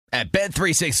At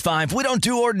Bet365, we don't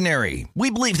do ordinary. We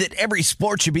believe that every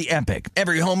sport should be epic.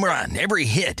 Every home run, every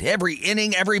hit, every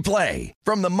inning, every play.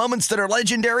 From the moments that are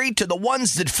legendary to the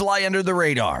ones that fly under the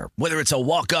radar. Whether it's a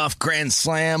walk-off grand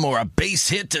slam or a base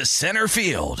hit to center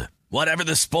field. Whatever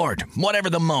the sport, whatever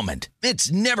the moment.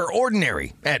 It's never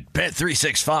ordinary at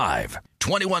Bet365.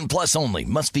 21 plus only.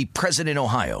 Must be present in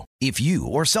Ohio. If you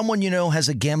or someone you know has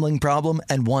a gambling problem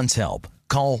and wants help,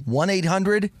 call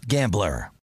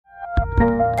 1-800-GAMBLER.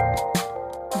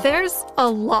 There's a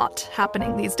lot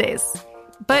happening these days,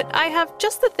 but I have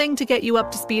just the thing to get you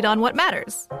up to speed on what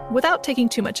matters without taking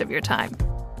too much of your time.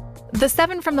 The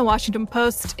 7 from the Washington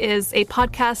Post is a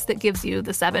podcast that gives you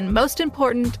the 7 most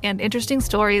important and interesting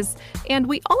stories, and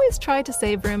we always try to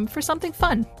save room for something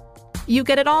fun. You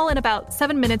get it all in about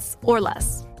 7 minutes or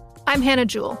less. I'm Hannah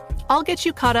Jewell. I'll get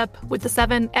you caught up with the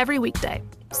 7 every weekday.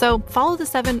 So follow the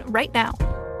 7 right now.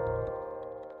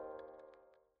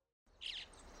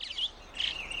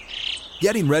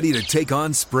 Getting ready to take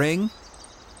on spring?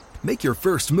 Make your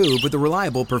first move with the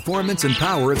reliable performance and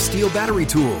power of Steel battery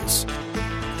tools.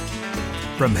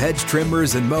 From hedge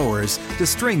trimmers and mowers to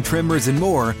string trimmers and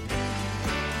more,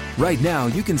 right now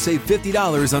you can save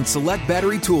 $50 on select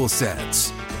battery tool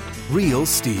sets. Real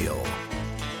Steel.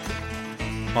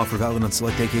 Offer valid on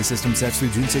select AK system sets through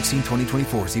June 16,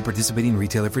 2024. See participating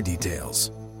retailer for details.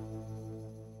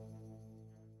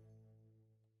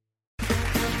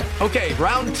 Okay,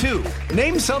 round 2.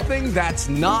 Name something that's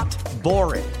not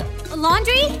boring. A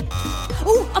laundry?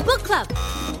 Ooh, a book club.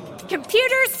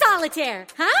 Computer solitaire,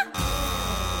 huh?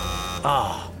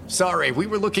 Ah, sorry, we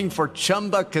were looking for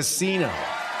Chumba Casino.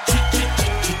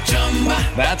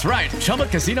 That's right,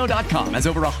 ChumbaCasino.com has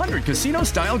over 100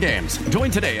 casino-style games.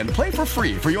 Join today and play for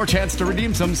free for your chance to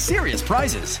redeem some serious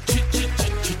prizes.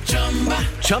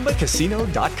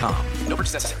 ChumbaCasino.com. No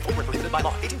purchase necessary. Void where prohibited by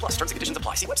law. 18 plus. Terms and conditions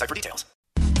apply. See website for details.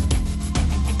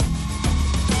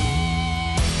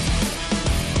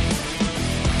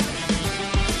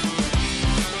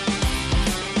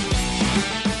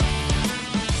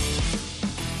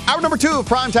 Hour number 2 of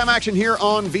Primetime Action here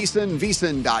on VSiN,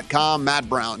 VSiN.com. Matt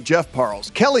Brown, Jeff Parles,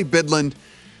 Kelly Bidlin.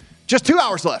 Just 2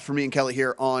 hours left for me and Kelly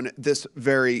here on this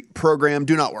very program.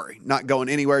 Do not worry. Not going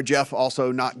anywhere. Jeff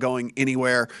also not going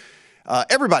anywhere.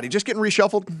 Everybody just getting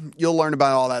reshuffled. You'll learn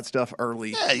about all that stuff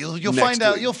early. Yeah, you'll find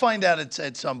out. You'll find out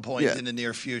at some point in the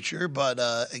near future. But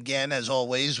again, as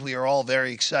always, we are all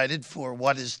very excited for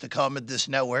what is to come at this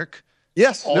network.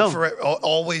 Yes,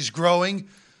 always growing,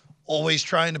 always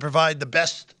trying to provide the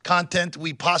best content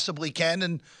we possibly can.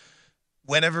 And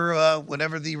whenever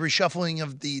the reshuffling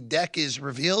of the deck is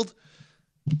revealed,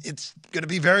 it's going to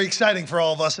be very exciting for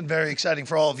all of us and very exciting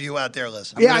for all of you out there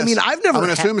listening. I'm going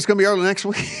to assume it's going to be early next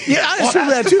week. Yeah, I assume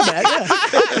that too, Matt.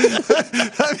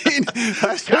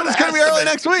 I assume it's going to be early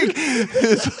next week.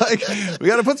 It's like we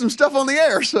got to put some stuff on the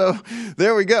air. So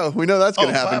there we go. We know that's going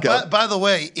to happen. By the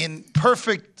way, in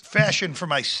perfect fashion for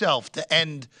myself to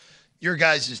end your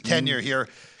guys' tenure here,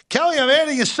 Kelly, I'm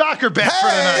adding a soccer bet for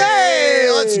tonight.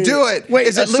 Hey, let's do it. Wait,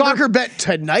 is it a soccer bet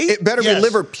tonight? It better be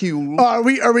Liverpool. Are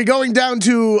we going down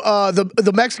to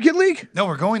the Mexican League? No,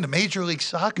 we're going to Major League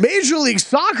Soccer. Major League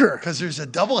Soccer? Because there's a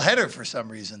doubleheader for some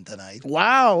reason tonight.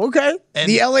 Wow, okay. And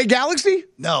the LA Galaxy?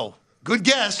 No. Good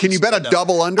guess. Can you bet a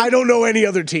double under? I don't know any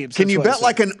other teams. Can you bet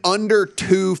like an under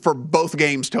 2 for both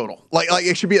games total? Like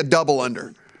it should be a double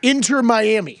under. Inter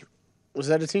Miami. Was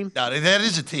that a team? No, that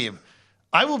is a team.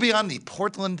 I will be on the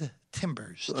Portland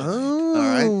Timbers tonight. Oh. All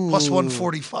right. Plus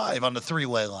 145 on the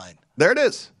three-way line. There it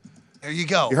is. There you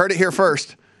go. You heard it here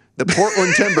first. The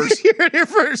Portland Timbers. You heard it here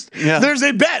first. Yeah. There's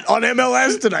a bet on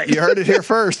MLS tonight. You heard it here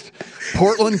first.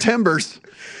 Portland Timbers.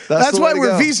 That's why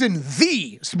we're VSiN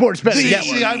the sports betting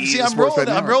network.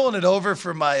 I'm rolling it over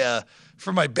for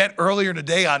my bet earlier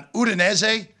today on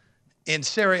Udinese in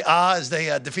Serie A as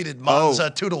they defeated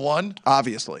Monza 2-1.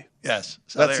 Obviously. Yes.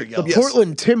 So there you go. The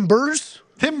Portland Timbers.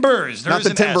 Timbers. Not the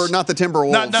Timberwolves.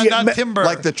 Not Timber.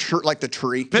 Like the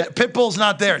tree. Pitbull's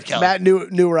not there, Kelly. Matt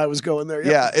knew where I was going there.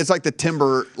 Yeah, it's like the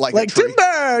timber, like a tree.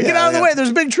 Timber. Get out of the way.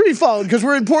 There's a big tree falling because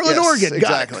we're in Portland, Oregon.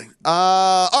 Exactly.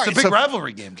 All right. It's a big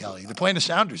rivalry game, Kelly. They're playing the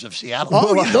Sounders of Seattle.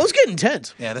 Oh, yeah, those get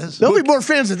intense. Yeah, it is. There'll be more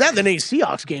fans of that than any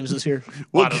Seahawks games this year.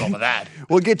 I don't know about that.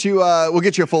 We'll get you a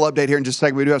full update here in just a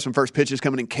second. We do have some first pitches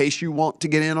coming in case you want to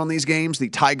get in on these games. The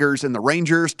Tigers and the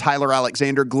Rangers. Tyler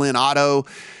Alexander, Glenn Otto.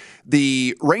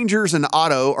 The Rangers and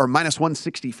Otto are minus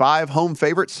 165 home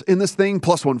favorites in this thing,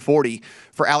 plus 140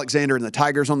 for Alexander and the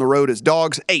Tigers on the road as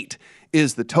dogs. 8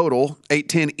 is the total,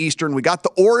 8:10 Eastern. We got the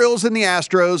Orioles and the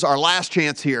Astros, our last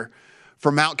chance here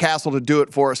for Mountcastle to do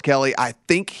it for us, Kelly. I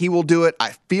think he will do it.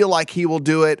 I feel like he will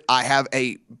do it. I have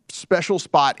a special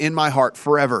spot in my heart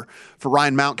forever for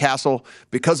Ryan Mountcastle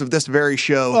because of this very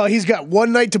show. Well, he's got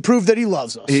one night to prove that he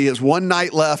loves us. He has one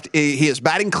night left. He is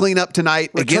batting cleanup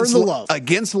tonight against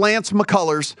Lance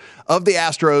McCullers of the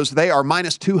Astros. They are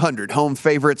minus 200 home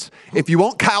favorites. If you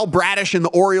want Kyle Bradish and the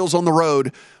Orioles on the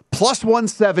road, plus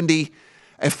 170,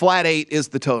 a flat 8 is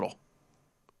the total.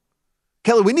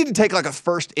 Kelly, we need to take like a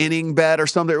first inning bet or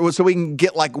something so we can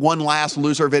get like one last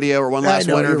loser video or one last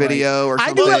winner video or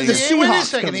something. Wait a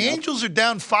second. The Angels are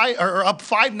down 5 or up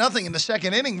 5-0 in the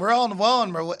second inning. We're all I'm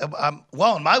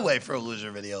well on my way for a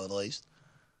loser video at least.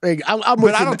 But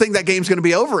I don't think that game's going to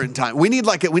be over in time. We need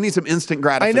some instant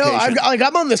gratification. I know.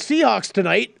 I'm on the Seahawks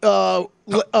tonight.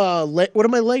 What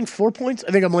am I laying? 4 points?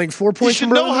 I think I'm laying 4 points. You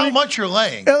should know how much you're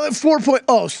laying. 4 points.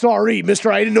 Oh, sorry,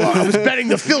 mister. I didn't know I was betting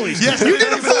the Phillies. Yes, you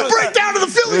did a full breakdown of the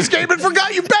Phillies game and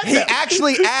forgot you bet them. He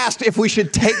actually asked if we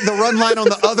should take the run line on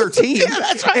the other team. Yeah,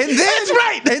 that's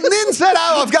right. And then said,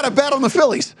 "Oh, I've got to bet on the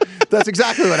Phillies." That's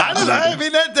exactly what happened. I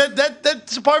mean,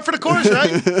 that's a par for the course,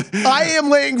 right? I am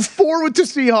laying 4 with the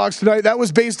Seahawks tonight. That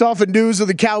was based off of news of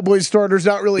the Cowboys starters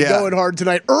not really going hard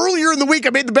tonight. Earlier in the week, I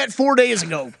made the bet 4 days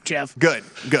ago, Jeff. Good.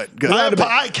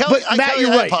 Kelly, Matt, you're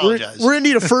right. We're going to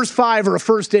need a first 5 or a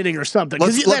first inning or something.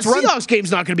 Because that Seahawks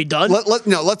game's not going to be done.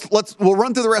 We'll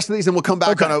run through the rest of these and we'll come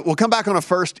back on a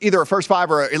first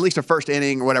 5 or at least a first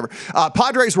inning or whatever.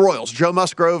 Padres Royals, Joe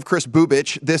Musgrove, Chris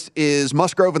Bubich. This is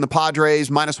Musgrove and the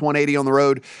Padres minus 180 on the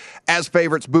road as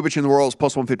favorites. Bubich and the Royals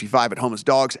plus 155 at home as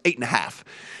dogs, 8.5.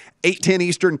 8:10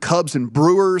 Eastern, Cubs and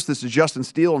Brewers. This is Justin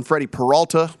Steele and Freddie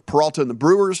Peralta. Peralta and the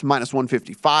Brewers, minus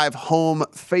 155. Home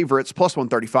favorites, plus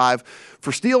 135.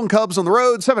 For Steele and Cubs on the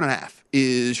road, 7.5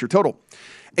 is your total.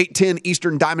 8:10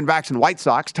 Eastern, Diamondbacks and White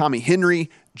Sox. Tommy Henry,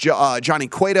 Johnny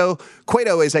Cueto.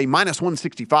 Cueto is a minus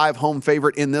 165 home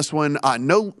favorite in this one.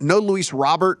 No Luis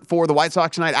Robert for the White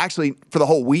Sox tonight. Actually, for the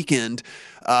whole weekend.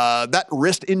 That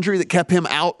wrist injury that kept him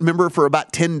out, remember, for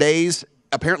about 10 days,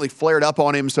 apparently flared up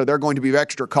on him, so they're going to be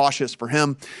extra cautious for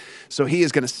him. So he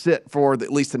is going to sit for at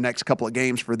least the next couple of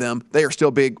games for them. They are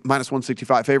still big, minus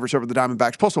 165 favorites over the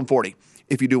Diamondbacks, plus 140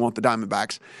 if you do want the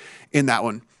Diamondbacks in that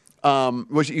one.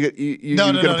 Was you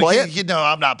going to play it? No,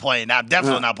 I'm not playing. I'm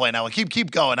definitely not playing that one.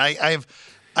 Keep going. I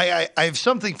have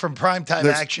something from Primetime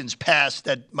Actions past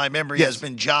that my memory has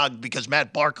been jogged because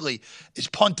Matt Barkley is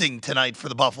punting tonight for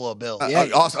the Buffalo Bills.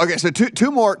 Awesome. Okay, so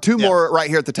two more right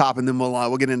here at the top, and then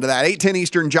we'll get into that. 8:10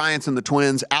 Eastern, Giants and the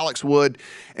Twins. Alex Wood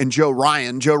and Joe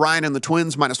Ryan. Joe Ryan and the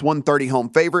Twins minus 130 home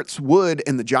favorites. Wood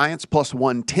and the Giants plus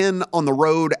 110 on the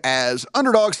road as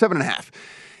underdogs, 7.5.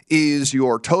 Is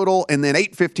your total. And then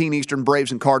 8:15 Eastern, Braves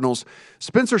and Cardinals.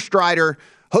 Spencer Strider,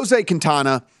 Jose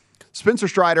Quintana. Spencer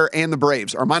Strider and the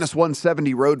Braves are minus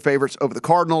 170 road favorites over the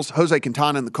Cardinals. Jose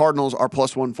Quintana and the Cardinals are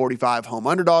plus 145 home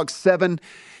underdogs. 7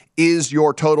 is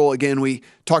your total. Again, we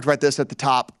talked about this at the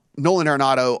top. Nolan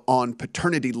Arenado on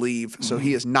paternity leave, so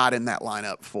he is not in that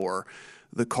lineup for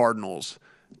the Cardinals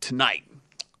tonight.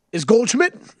 Is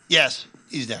Goldschmidt? Yes,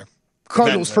 he's there.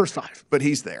 Cardinals first 5. But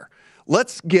he's there.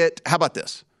 How about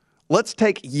this? Let's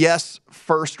take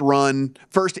first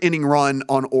inning run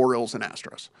on Orioles and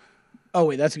Astros. Oh,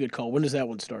 wait, that's a good call. When does that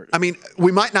one start? I mean,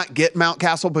 we might not get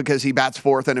Mountcastle because he bats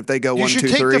fourth, and if they go 1, 2, 3.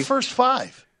 You should take the first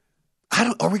 5.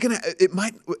 Are we going to – it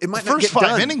might not get done. The first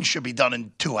 5 innings should be done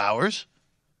in 2 hours.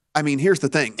 I mean, here's the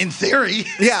thing. In theory.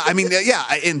 Yeah, I mean,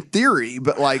 in theory,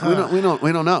 but like we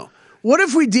don't know. What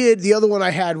if we did, the other one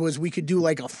I had was we could do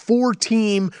like a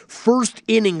 4-team first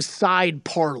inning side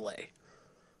parlay.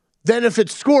 Then if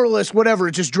it's scoreless, whatever,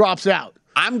 it just drops out.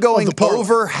 I'm going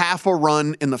over half a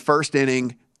run in the first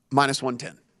inning, minus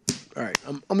 110. All right,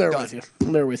 I'm there with you.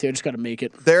 I just got to make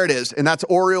it. There it is, and that's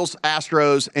Orioles,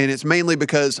 Astros, and it's mainly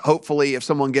because hopefully if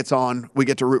someone gets on, we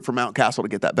get to root for Mountcastle to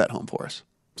get that bet home for us.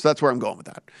 So that's where I'm going with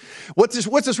that. What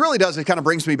this really does, it kind of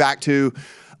brings me back to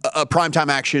a primetime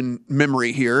action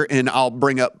memory here, and I'll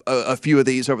bring up a few of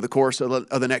these over the course of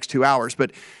the next 2 hours.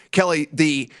 But Kelly,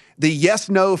 the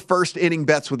yes/no first inning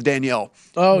bets with Danielle.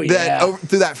 Oh yeah.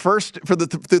 Through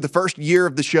the first year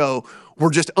of the show were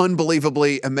just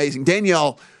unbelievably amazing.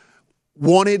 Danielle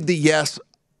wanted the yes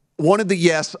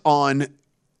on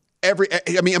every.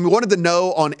 I mean, wanted the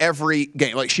no on every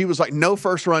game. Like she was like, no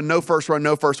first run, no first run,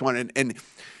 no first one, and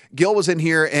Gil was in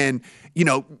here, and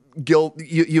Gil,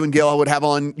 you and Gil would have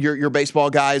on your baseball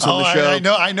guys on the show. I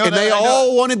know. And they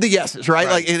all wanted the yeses, right?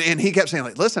 Like, and he kept saying,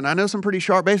 like, listen, I know some pretty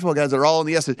sharp baseball guys that are all on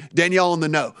the yeses. Danielle on the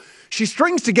no. She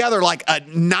strings together like a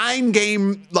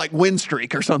 9-game like win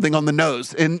streak or something on the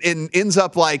nose, and ends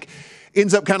up kind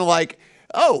of like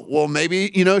oh, well,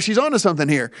 maybe, she's onto something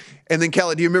here. And then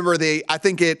Kelly, do you remember I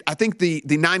think the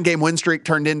 9-game win streak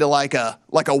turned into like a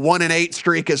 1-8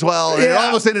 streak as well. And it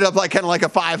almost ended up kind of like a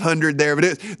 500 there.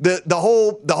 But the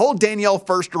whole Danielle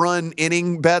first run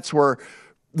inning bets were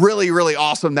really, really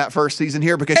awesome that first season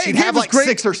here because she'd have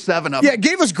 6 or 7 of them. Yeah, it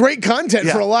gave us great content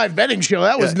for a live betting show.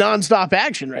 That was nonstop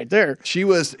action right there. She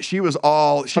was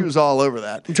all over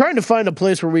that. I'm trying to find a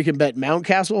place where we can bet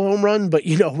Mountcastle home run, but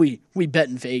we bet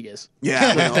in Vegas.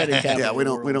 Yeah, we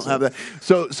don't have that.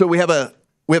 So we have a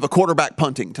quarterback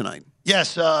punting tonight.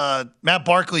 Yes, Matt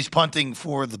Barkley's punting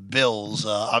for the Bills.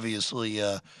 Obviously,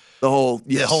 the whole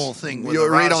thing. You'll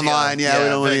read online,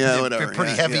 whatever.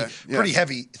 Pretty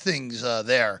heavy things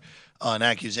there on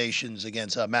accusations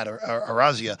against Matt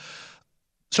Araiza.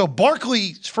 So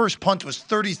Barkley's first punt was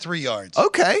 33 yards.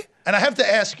 Okay, and I have to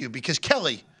ask you because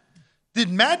Kelly, did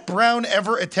Matt Brown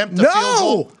ever attempt a field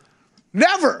goal?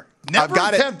 Never. Never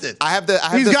attempted.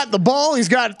 He's got the ball. He's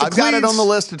got. I've got it on the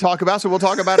list to talk about, so we'll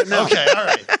talk about it now. Okay, all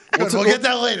right. We'll get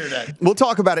that later then. We'll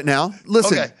talk about it now.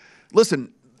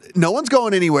 Listen. No one's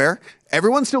going anywhere.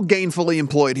 Everyone's still gainfully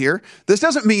employed here. This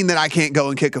doesn't mean that I can't go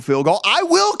and kick a field goal. I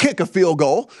will kick a field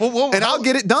goal, and I'll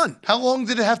get it done. How long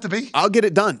did it have to be? I'll get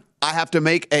it done. I have to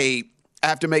make a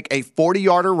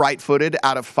 40-yarder right-footed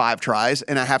out of 5 tries,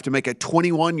 and I have to make a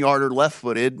 21-yarder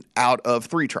left-footed out of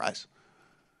 3 tries.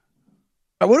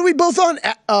 What are we both on?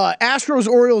 Astros,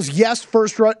 Orioles, yes,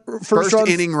 first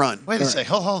inning run. Wait a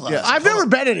second. Hold on. Yes. I've never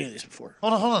bet any of these before.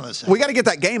 Hold on a second. We got to get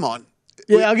that game on.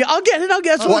 Yeah, I'll get it.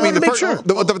 I mean, make sure.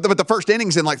 But the first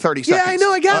inning's in 30 seconds. Yeah, I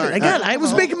know. I got it. I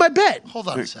was making my bet. Hold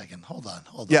on a second. Hold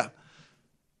on. Yeah.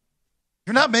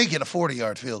 You're not making a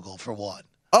 40-yard field goal for what?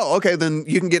 Oh, okay. Then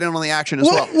you can get in on the action as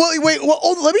well.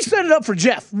 Let me set it up for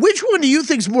Jeff. Which one do you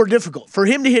think is more difficult? For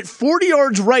him to hit 40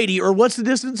 yards righty, or what's the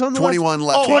distance on the 21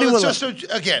 left? 21 left. So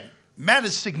again, Matt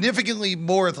is significantly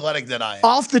more athletic than I am.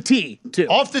 Off the tee, too.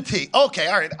 Off the tee. Okay,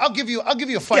 all right. I'll give you a fighting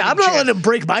chance. Yeah, I'm not letting him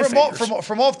break my fingers.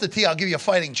 From off the tee, I'll give you a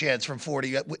fighting chance from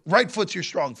 40. Right foot's your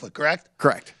strong foot, correct?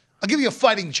 Correct. I'll give you a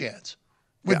fighting chance.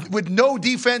 With no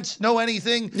defense, no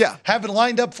anything. Yeah. Have it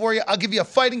lined up for you. I'll give you a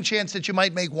fighting chance that you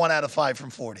might make 1 out of 5 from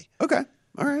 40. Okay.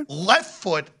 All right. Left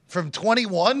foot from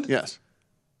 21? Yes.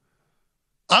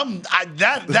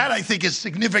 That I think is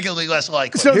significantly less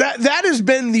likely. So that has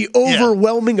been the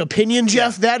overwhelming opinion,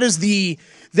 Jeff. Yeah.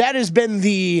 That has been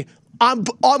the I'm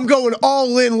going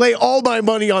all in, lay all my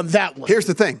money on that one. Here's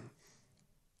the thing.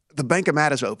 The Bank of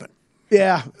Matt is open.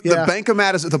 Yeah. The Bank of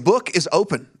Matt the book is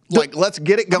open. Let's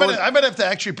get it going. I might have to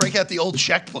actually break out the old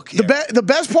checkbook here. The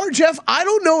best part, Jeff, I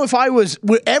don't know if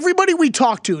everybody we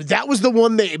talked to, that was the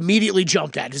one they immediately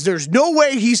jumped at, is there's no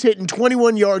way he's hitting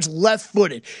 21 yards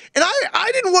left-footed. And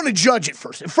I didn't want to judge it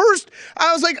first. At first,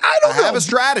 I was like, I don't know. I have a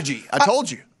strategy. I told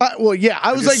you. I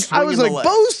was like,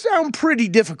 both sound pretty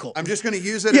difficult. I'm just going to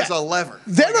use it as a lever.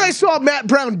 Then I saw Matt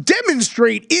Brown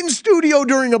demonstrate in studio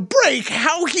during a break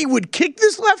how he would kick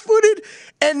this left-footed,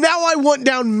 and now I want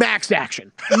down max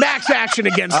action. Max action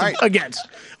against.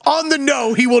 On the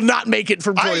no, he will not make it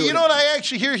from 21. You know what I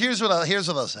actually here's what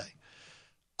I'll say.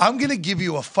 I'm going to give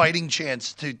you a fighting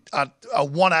chance to a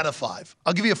 1 out of 5.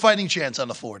 I'll give you a fighting chance on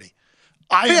the 40.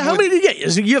 How many did you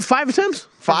get? You have 5 attempts?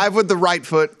 5 with the right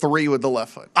foot, 3 with the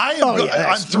left foot.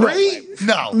 On 3?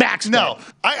 No. Max. No.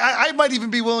 I might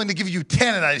even be willing to give you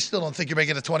 10, and I still don't think you're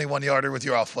making a 21-yarder with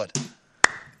your off foot.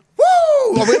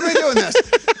 Woo! Well, we've been doing this.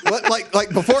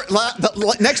 like before,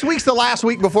 next week's the last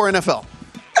week before NFL.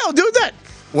 I'll do that.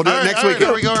 We'll do it next weekend.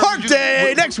 There we go. Park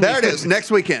day next week. There it is,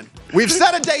 next weekend. We've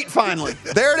set a date finally.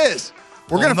 There it is.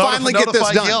 We're going to finally get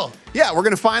this done. Gil. Yeah, we're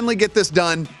going to finally get this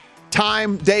done.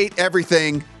 Time, date,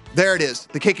 everything. There it is.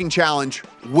 The kicking challenge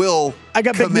will I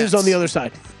got big news on the other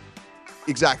side.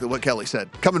 Exactly what Kelly said.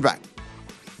 Coming back.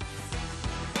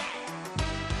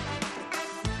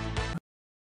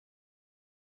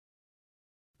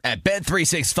 At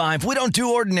Bet365, we don't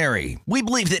do ordinary. We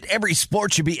believe that every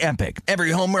sport should be epic.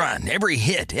 Every home run, every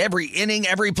hit, every inning,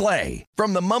 every play.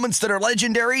 From the moments that are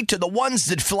legendary to the ones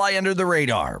that fly under the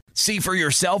radar. See for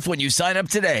yourself when you sign up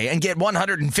today and get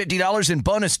 $150 in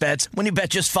bonus bets when you bet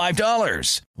just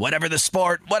 $5. Whatever the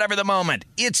sport, whatever the moment,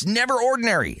 it's never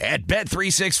ordinary at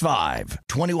Bet365.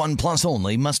 21 plus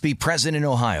only. Must be present in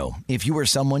Ohio. If you or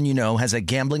someone you know has a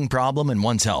gambling problem and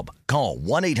wants help, call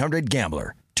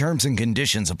 1-800-GAMBLER. Terms and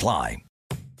conditions apply.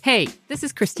 Hey, this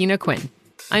is Christina Quinn.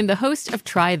 I'm the host of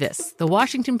Try This, the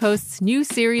Washington Post's new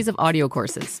series of audio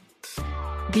courses.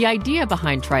 The idea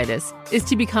behind Try This is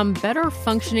to become better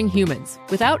functioning humans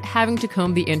without having to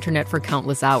comb the internet for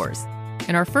countless hours.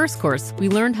 In our first course, we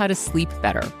learned how to sleep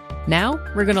better. Now,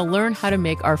 we're going to learn how to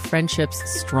make our friendships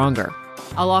stronger.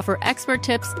 I'll offer expert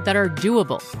tips that are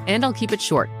doable, and I'll keep it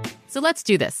short. So let's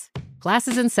do this. Class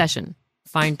is in session.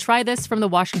 Find Try This from the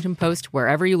Washington Post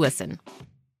wherever you listen.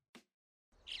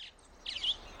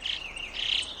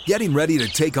 Getting ready to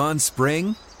take on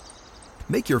spring?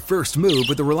 Make your first move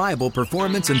with the reliable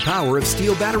performance and power of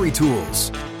Steel battery tools.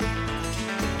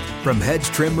 From hedge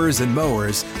trimmers and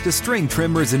mowers to string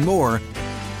trimmers and more,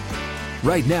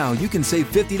 right now you can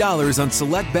save $50 on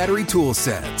select battery tool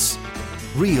sets.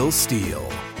 Real Steel.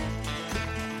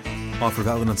 Offer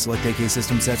valid on select AK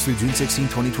system sets through June 16,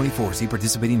 2024. See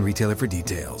participating retailer for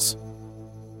details.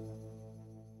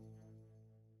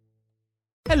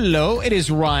 Hello, it is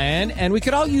Ryan, and we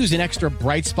could all use an extra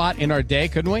bright spot in our day,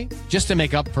 couldn't we? Just to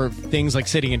make up for things like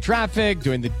sitting in traffic,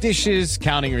 doing the dishes,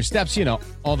 counting your steps,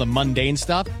 all the mundane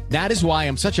stuff. That is why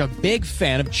I'm such a big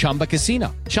fan of Chumba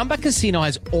Casino. Chumba Casino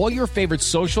has all your favorite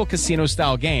social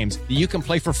casino-style games that you can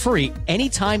play for free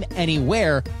anytime,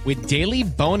 anywhere with daily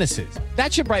bonuses.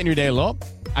 That should brighten your day a little.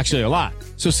 Actually, a lot.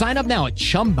 So sign up now at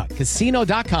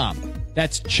ChumbaCasino.com.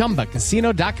 That's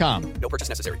ChumbaCasino.com. No purchase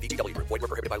necessary. VGW Group. Void where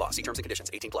prohibited by law. See terms and conditions.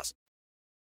 18+.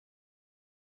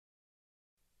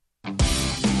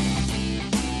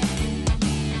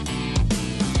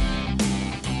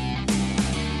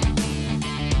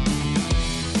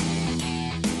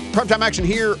 Primetime action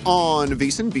here on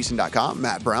VSiN, VSiN.com.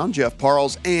 Matt Brown, Jeff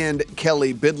Parles, and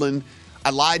Kelly Bidlin.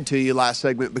 I lied to you last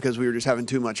segment because we were just having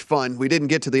too much fun. We didn't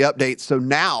get to the updates, so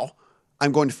now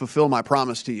I'm going to fulfill my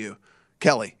promise to you,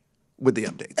 Kelly, with the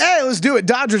updates. Hey, let's do it.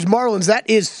 Dodgers Marlins. That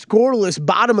is scoreless.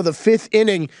 Bottom of the fifth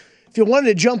inning. If you wanted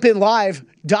to jump in live,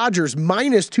 Dodgers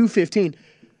minus 215.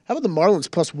 How about the Marlins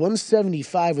plus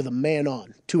 175 with a man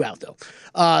on? 2 out though.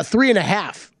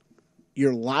 3.5.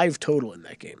 Your live total in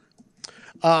that game.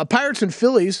 Pirates and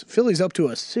Phillies. Phillies up to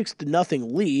a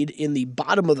 6-0 lead in the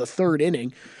bottom of the third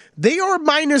inning. They are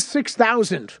minus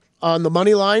 6,000. On the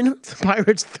money line, the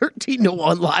Pirates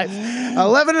 13-1 live.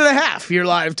 11.5 your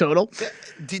live total.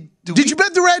 Did you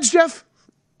bet the Reds, Jeff?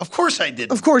 Of course I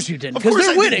did. Of course you did. Because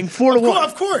they're winning 4-1.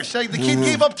 Of course. The kid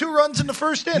gave up 2 runs in the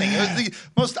first inning. It was the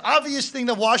most obvious thing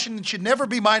that Washington should never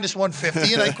be minus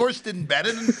 150, and I, of course, didn't bet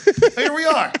it, and here we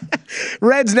are.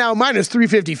 Reds now minus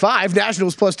 355.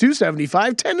 Nationals plus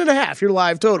 275. 10.5 your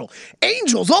live total.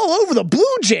 Angels all over the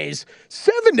Blue Jays.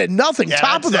 7-0,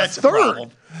 top of the third.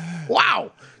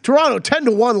 Wow. Toronto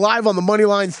 10-1 live on the money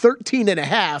line.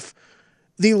 13.5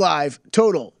 the live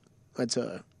total. That's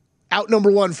out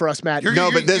number 1 for us, Matt. You're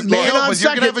going to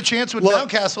have a chance with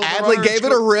Mountcastle. Adley gave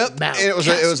it a rip.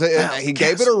 He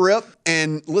gave it a rip.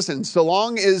 And listen, so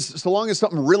long as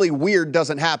something really weird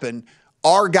doesn't happen,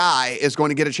 our guy is going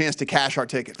to get a chance to cash our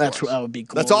ticket. That would be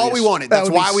glorious. That's all we wanted. That's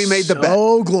why we made the bet.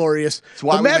 So glorious.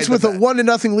 The Mets with a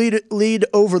 1-0 lead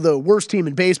over the worst team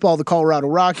in baseball, the Colorado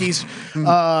Rockies.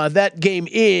 That game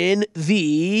in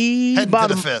the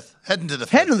Heading to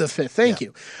the fifth. Thank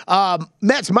you.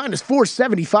 Mets minus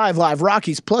 475 live.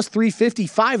 Rockies plus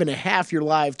 355.5 your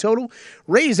live total.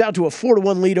 Rays out to a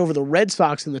 4-1 lead over the Red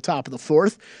Sox in the top of the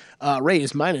fourth.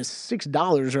 Rays minus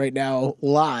 $6 right now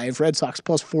live. Red Sox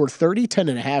plus 430,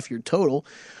 10.5 your total.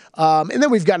 And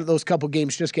then we've got those couple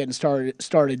games just getting started.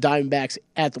 Diamondbacks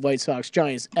at the White Sox,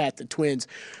 Giants at the Twins,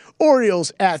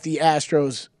 Orioles at the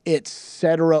Astros,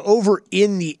 etc. Over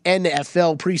in the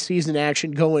NFL, preseason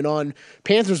action going on.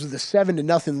 Panthers with a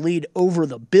 7-0 lead over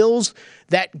the Bills.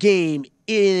 That game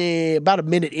about a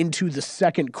minute into the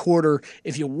second quarter.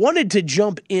 If you wanted to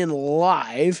jump in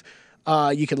live,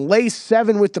 you can lay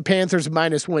 7 with the Panthers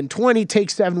minus 120,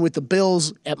 take 7 with the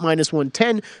Bills at minus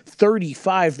 110,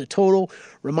 35 the total.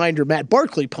 Reminder, Matt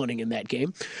Barkley punting in that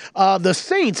game. The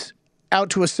Saints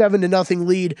out to a 7-0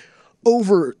 lead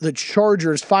over the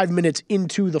Chargers 5 minutes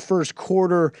into the first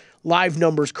quarter. Live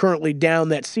numbers currently down.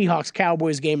 That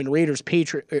Seahawks-Cowboys game and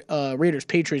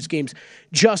Raiders-Patriots games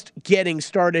just getting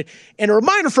started. And a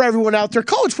reminder for everyone out there,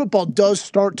 college football does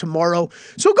start tomorrow.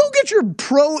 So go get your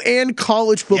pro and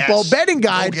college football betting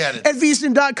guide at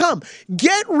VSiN.com.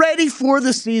 Get ready for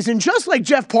the season, just like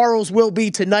Jeff Parles will be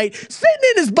tonight, sitting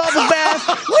in his bubble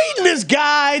bath, reading his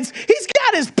guides. He's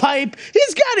got his pipe.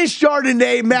 He's got his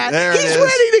Chardonnay, Matt. He's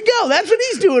ready to go. That's what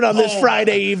he's doing on this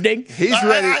Friday evening. He's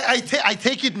ready. I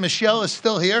take it Michelle is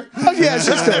still here? Oh, yeah,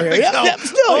 she's still here. Yep,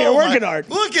 still here, working hard.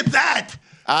 Look at that.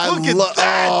 Look at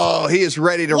that. Oh, he is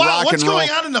ready to rock and roll. What's going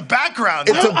on in the background?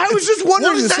 I was just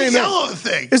wondering what is the same that yellow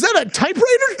thing? Is that a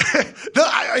typewriter?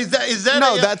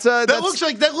 That looks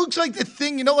like the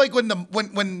thing, like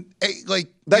when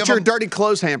that's your dirty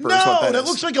clothes hamper. No, that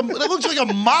looks like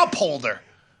a mop holder.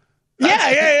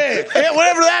 Yeah,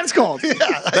 whatever that's called.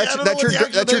 Yeah,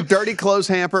 that's your dirty clothes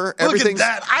hamper. Look at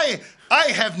that. I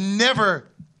have never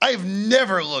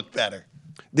looked better.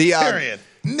 Period.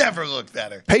 Never looked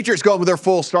better. Patriots going with their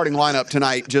full starting lineup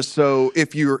tonight. Just so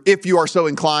if you are so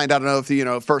inclined, I don't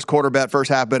know if first quarter bet, first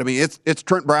half bet. I mean, it's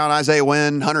Trent Brown, Isaiah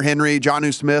Wynn, Hunter Henry,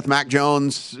 Jonnu Smith, Mac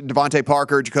Jones, Devontae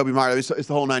Parker, Jacoby Myers. It's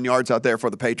the whole 9 yards out there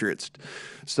for the Patriots.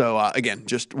 So again,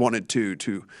 just wanted to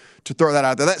throw that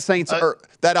out there. That Saints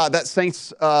that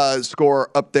Saints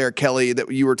score up there, Kelly,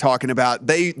 that you were talking about.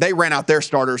 They ran out their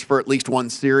starters for at least one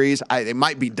series. They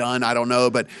might be done. I don't know,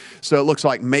 but so it looks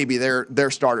like maybe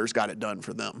their starters got it done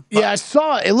for them. Yeah, I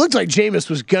saw it looked like Jameis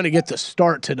was going to get the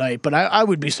start tonight, but I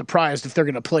would be surprised if they're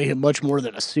going to play him much more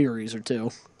than a series or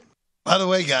two. By the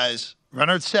way, guys,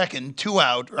 runner at second, 2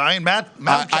 out. Ryan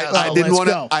Mountcastle. I didn't want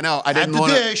to. I know. I didn't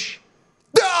want to. Dish.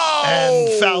 No!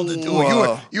 And fouled it.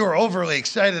 You were overly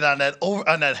excited on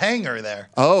that hanger there.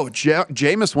 Oh,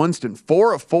 Jameis Winston,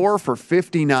 4 of 4 for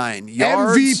 59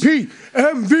 yards.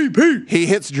 MVP. He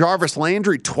hits Jarvis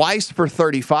Landry twice for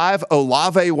 35.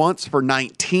 Olave once for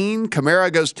 19.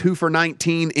 Kamara goes 2 for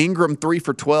 19. Ingram 3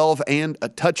 for 12 and a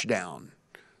touchdown.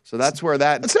 So that's where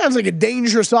that sounds like a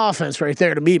dangerous offense right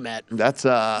there to me, Matt. That's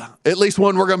at least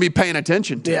one we're going to be paying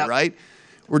attention to, right?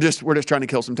 We're just trying to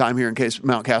kill some time here in case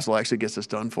Mountcastle actually gets this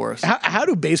done for us. How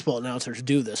do baseball announcers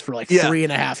do this for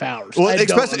 3.5 hours? Well,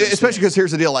 especially because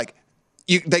here's the deal: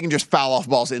 they can just foul off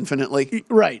balls infinitely,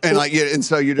 right? And and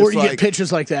so you just or you get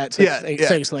pitches like that. So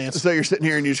thanks, Lance. So you're sitting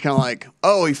here and you're just kind of like,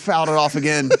 oh, he fouled it off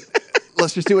again.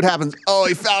 Let's just see what happens. Oh,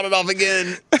 he fouled it off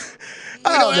again. We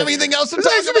don't have anything else to talk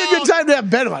about. This would be a good time to have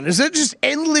bet on. Is it just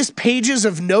endless pages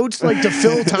of notes to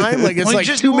fill time? Like it's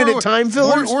 2-minute time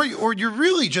fillers? Or you're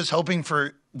really just hoping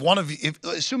for one of you,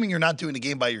 assuming you're not doing the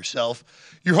game by yourself,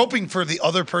 you're hoping for the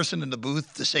other person in the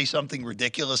booth to say something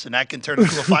ridiculous and that can turn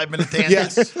into a 5-minute tangent.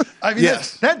 Yes. I mean,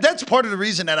 that's part of the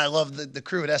reason that I love the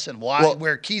crew at SNY,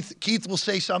 where Keith will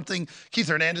say something, Keith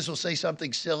Hernandez will say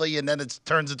something silly, and then it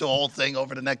turns into a whole thing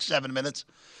over the next 7 minutes.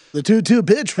 The 2-2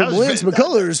 pitch from Lance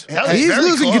McCullers. He's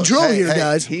losing control here,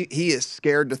 guys. He is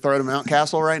scared to throw to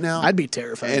Mountcastle right now. I'd be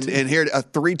terrified. And here, a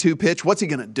 3-2 pitch. What's he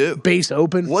going to do? Base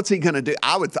open. What's he going to do?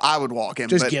 I would walk him.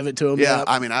 Just give it to him. Yeah,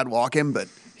 I mean, I'd walk him, but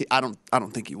I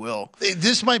don't think he will.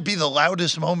 This might be the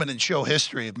loudest moment in show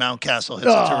history if Mountcastle hits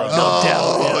a Toronto. No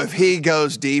doubt. If he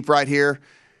goes deep right here,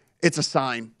 it's a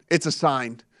sign. It's a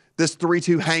sign. This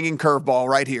 3-2 hanging curveball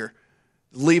right here,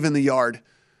 leaving the yard.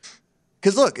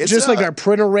 Because look, it's just like our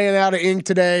printer ran out of ink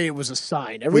today. It was a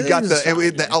sign. We got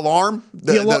the alarm.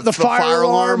 The fire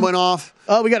alarm went off.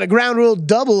 Oh, we got a ground rule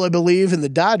double, I believe, in the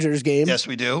Dodgers game. Yes,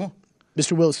 we do.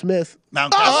 Mr. Will Smith.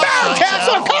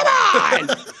 Mountcastle, come on!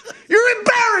 You're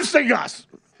embarrassing us.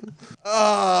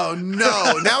 Oh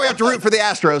no! Now we have to root for the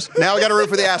Astros. Now we got to root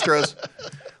for the Astros.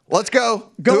 Let's go.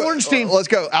 Go Orange team. Let's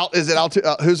go. Is it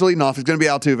Altuve? Who's leading off? It's going to be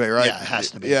Altuve, right? Yeah, it has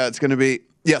to be. Yeah, it's going to be.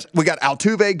 Yes, we got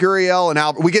Altuve, Gurriel,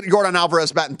 and we get Yordan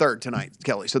Alvarez batting third tonight,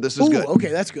 Kelly. So this is good. Okay,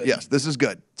 that's good. Yes, this is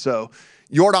good. So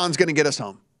Yordan's going to get us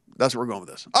home. That's where we're going with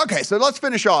this. Okay, so let's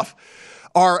finish off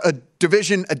our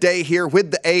division a day here with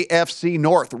the AFC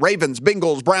North. Ravens,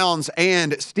 Bengals, Browns,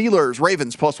 and Steelers.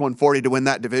 Ravens plus 140 to win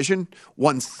that division.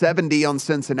 170 on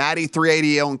Cincinnati,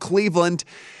 380 on Cleveland,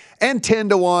 and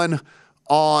 10-1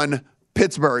 on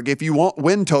Pittsburgh. If you want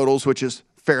win totals, which is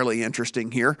fairly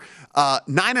interesting here.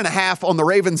 9.5 on the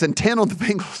Ravens and 10 on the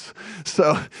Bengals.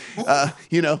 So,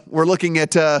 we're looking at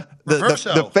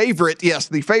the favorite. Yes,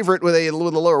 the favorite with a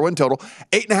lower win total.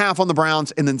 8.5 on the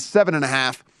Browns and then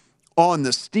 7.5 on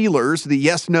the Steelers. The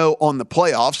yes, no on the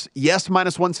playoffs. Yes,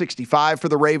 minus 165 for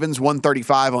the Ravens,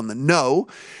 135 on the no.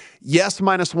 Yes,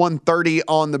 minus 130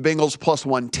 on the Bengals, plus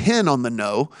 110 on the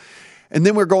no. And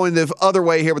then we're going the other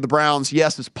way here with the Browns.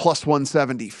 Yes is plus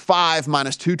 175,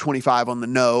 minus 225 on the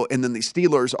no. And then the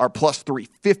Steelers are plus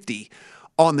 350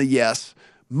 on the yes,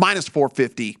 minus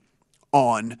 450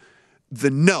 on the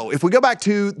no. If we go back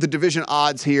to the division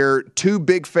odds here, two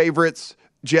big favorites.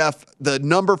 Jeff, the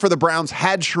number for the Browns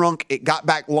had shrunk. It got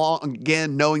back long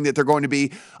again, knowing that they're going to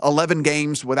be 11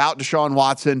 games without Deshaun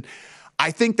Watson. I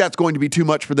think that's going to be too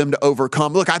much for them to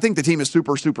overcome. Look, I think the team is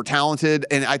super, super talented,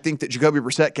 and I think that Jacoby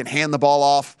Brissett can hand the ball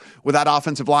off with that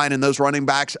offensive line and those running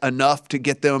backs enough to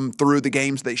get them through the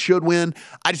games they should win.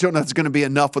 I just don't know if it's going to be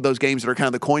enough with those games that are kind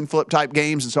of the coin flip type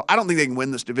games, and so I don't think they can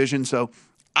win this division, so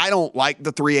I don't like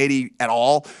the 380 at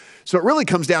all. So it really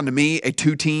comes down to me, a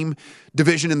two-team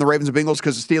division in the Ravens and Bengals,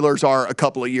 because the Steelers are a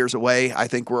couple of years away. I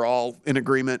think we're all in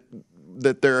agreement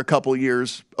that they're a couple of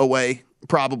years away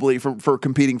probably for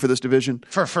competing for this division.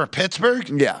 For Pittsburgh?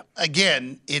 Yeah.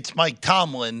 Again, it's Mike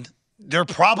Tomlin. They're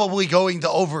probably going to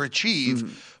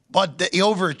overachieve, but the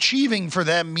overachieving for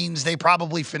them means they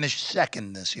probably finish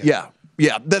second this year. Yeah.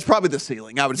 Yeah, that's probably the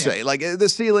ceiling, I would say. Like, the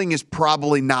ceiling is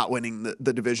probably not winning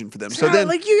the division for them. So then,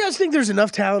 like, you guys think there's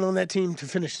enough talent on that team to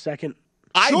finish second?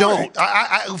 I don't.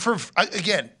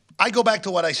 Again, I go back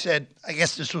to what I said, I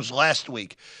guess this was last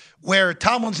week, where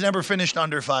Tomlin's never finished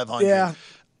under 500. Yeah.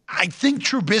 I think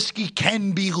Trubisky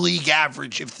can be league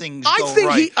average if things go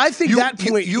right. You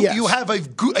have a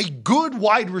good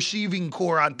wide receiving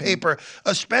core on paper,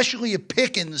 especially if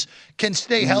Pickens can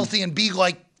stay healthy and be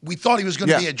like we thought he was going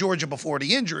to be at Georgia before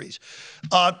the injuries.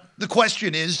 The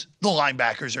question is, the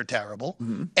linebackers are terrible,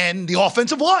 and the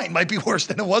offensive line might be worse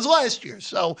than it was last year.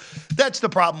 So that's the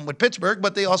problem with Pittsburgh,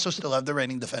 but they also still have the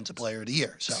reigning defensive player of the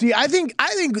year. So. See, I think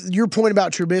your point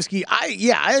about Trubisky,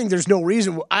 I think there's no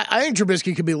reason. I think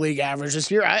Trubisky could be league average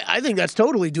this year. I think that's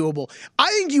totally doable.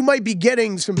 I think you might be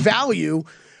getting some value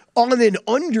on an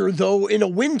under, though, in a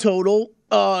win total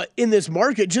in this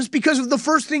market, just because of the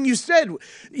first thing you said.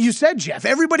 You said, Jeff,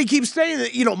 everybody keeps saying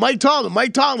that, Mike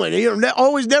Tomlin,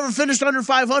 always never finished under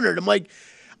 500. I'm like,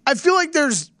 I feel like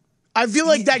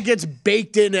that gets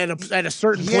baked in at a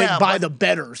certain point by the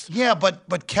bettors. Yeah,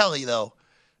 but Kelly, though,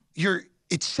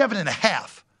 it's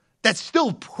 7.5. That's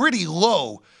still pretty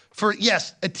low for,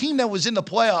 a team that was in the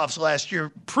playoffs last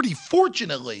year, pretty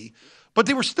fortunately. But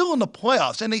they were still in the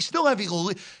playoffs, and they still have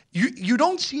you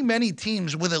don't see many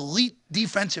teams with elite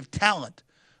defensive talent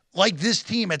like this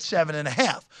team at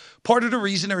 7.5. Part of the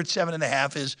reason they're at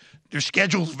 7.5 is their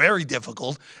schedule's very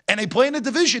difficult, and they play in a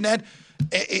division that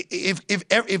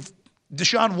if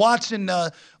Deshaun Watson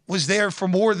was there for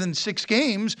more than 6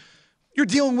 games, you're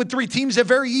dealing with 3 teams that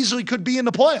very easily could be in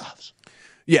the playoffs.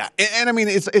 Yeah, and I mean,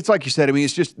 it's like you said. I mean,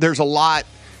 it's just there's a lot.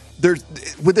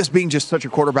 With this being just such a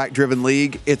quarterback-driven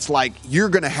league, it's like you're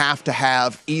going to have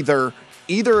either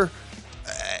a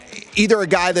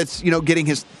guy that's getting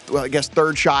his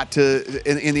third shot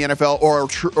in the NFL or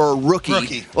a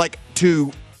rookie like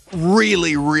to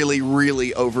really, really,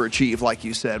 really overachieve, like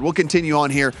you said. We'll continue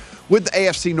on here with the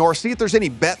AFC North. See if there's any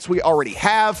bets we already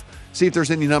have. See if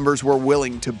there's any numbers we're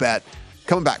willing to bet.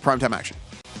 Coming back, Primetime Action.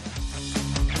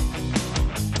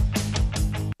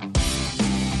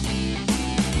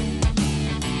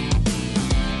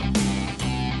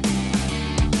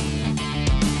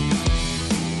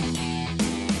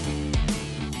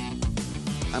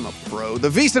 The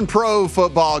VSiN Pro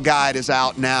Football Guide is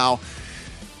out now.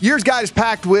 Year's guide is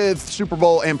packed with Super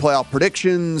Bowl and playoff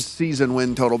predictions, season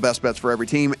win total, best bets for every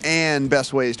team, and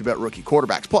best ways to bet rookie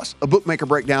quarterbacks. Plus, a bookmaker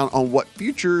breakdown on what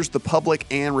futures the public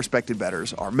and respected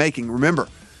bettors are making. Remember,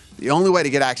 the only way to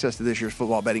get access to this year's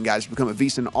football betting guide is to become a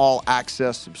VSiN All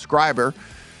Access subscriber.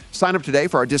 Sign up today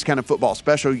for our discounted football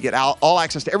special. You get all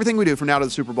access to everything we do from now to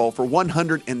the Super Bowl for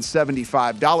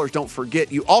 $175. Don't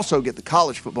forget, you also get the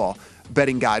college football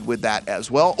betting guide with that as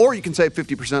well. Or you can save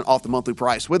 50% off the monthly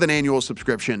price with an annual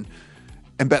subscription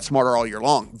and bet smarter all year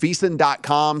long.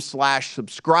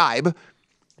 VSiN.com/subscribe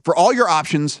for all your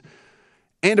options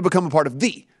and to become a part of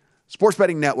the Sports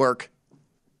Betting Network.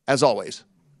 As always,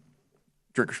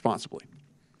 drink responsibly.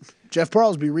 Jeff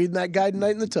Parles be reading that guide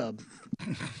tonight in the tub.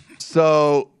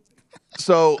 So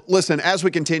listen, as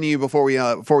we continue before we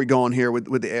go on here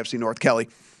with the AFC North, Kelly,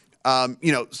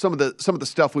 some of the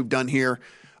stuff we've done here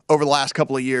over the last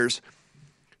couple of years,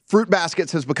 fruit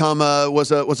baskets has become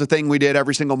was a thing we did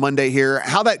every single Monday here.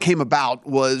 How that came about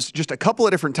was just a couple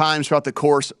of different times throughout the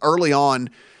course early on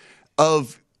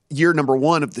of year number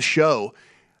 1 of the show.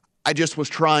 I just was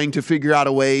trying to figure out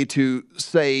a way to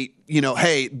say,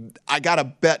 hey, I got to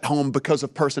bet home because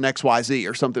of person XYZ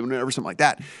or something like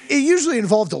that. It usually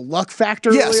involved a luck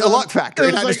factor. Yes, a luck factor.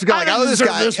 And I just go like, I owe this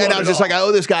guy. And I was just like, I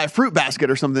owe this guy a fruit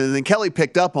basket or something. And then Kelly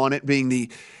picked up on it, being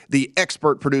the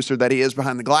expert producer that he is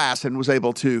behind the glass, and was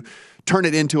able to turn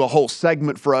it into a whole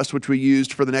segment for us, which we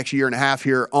used for the next year and a half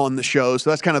here on the show.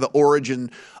 So that's kind of the origin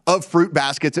of fruit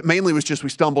baskets. It mainly was just we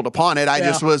stumbled upon it. I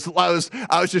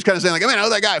was just kind of saying like, man, I owe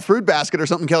that guy a fruit basket or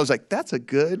something. Kelly's like, that's a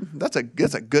good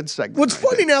segment. What's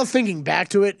funny now thinking back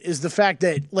to it is the fact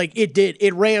that like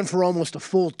it ran for almost a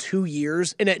full 2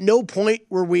 years, and at no point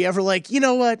were we ever like, you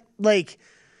know what, like,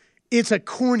 it's a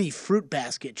corny fruit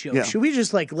basket joke. Yeah. Should we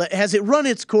just has it run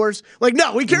its course? Like,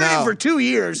 no, we carried it for 2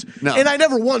 years. No. And I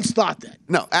never once thought that.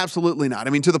 No, absolutely not. I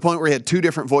mean, to the point where we had 2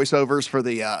 different voiceovers for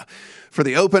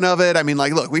the open of it. I mean,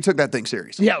 like, look, we took that thing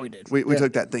seriously. Yeah, we did. We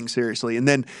took that thing seriously. And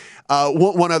then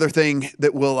one other thing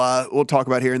that we'll talk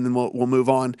about here, and then we'll move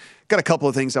on. Got a couple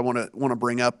of things I want to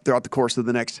bring up throughout the course of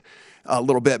the next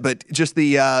little bit, but just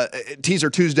the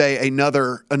Teaser Tuesday,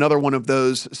 another one of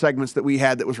those segments that we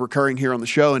had that was recurring here on the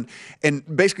show,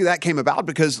 and basically that came about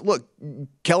because look,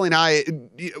 Kelly and I,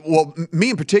 well, me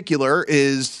in particular,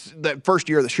 is the first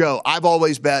year of the show, I've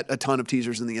always bet a ton of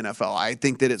teasers in the NFL. I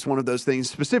think that it's one of those things,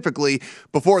 specifically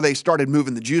before they started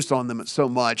moving the juice on them so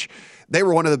much. They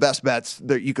were one of the best bets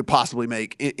that you could possibly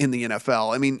make in the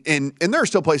NFL. I mean, and there are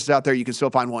still places out there you can still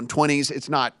find 120s. It's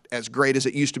not as great as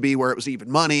it used to be where it was even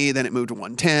money. Then it moved to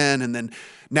 110. And then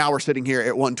now we're sitting here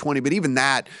at 120. But even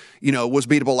that, was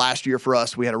beatable last year for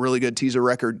us. We had a really good teaser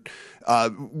record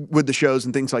with the shows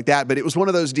and things like that. But it was one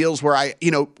of those deals where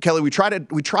Kelly, we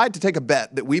tried to take a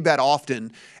bet that we bet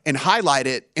often and highlight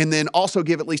it, and then also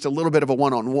give at least a little bit of a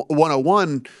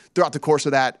 101 throughout the course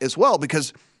of that as well,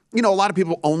 because a lot of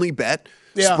people only bet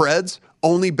spreads,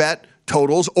 only bet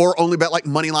totals, or only bet like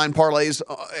money line parlays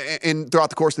throughout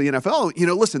the course of the NFL.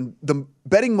 Listen, the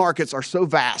betting markets are so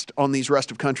vast on these rest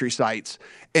of country sites,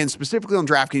 and specifically on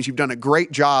DraftKings. You've done a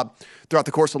great job throughout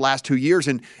the course of the last 2 years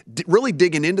and really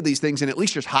digging into these things and at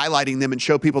least just highlighting them and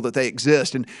show people that they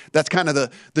exist. And that's kind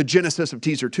of the genesis of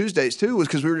Teaser Tuesdays too, was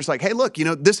because we were just like, hey, look,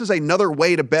 this is another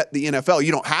way to bet the NFL.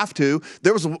 You don't have to.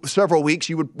 There was several weeks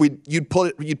you'd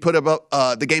put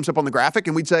up the games up on the graphic,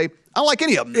 and we'd say, I don't like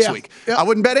any of them this week. Yeah. I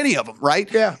wouldn't bet any of them,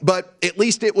 right? Yeah. But at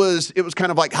least it was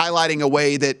kind of like highlighting a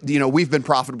way that we've been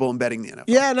profitable in betting the NFL.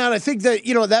 Yeah, and I think that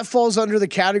that falls under the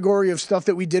category of stuff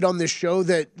that we did on this show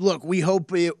that, look, we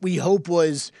hope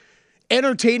was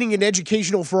entertaining and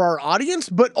educational for our audience,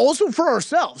 but also for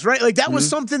ourselves, right? Like that was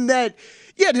something that,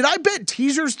 did I bet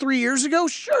teasers 3 years ago?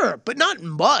 Sure, but not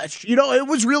much. It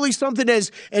was really something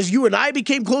as you and I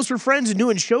became closer friends and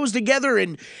doing shows together.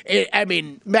 And I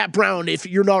mean, Matt Brown, if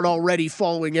you're not already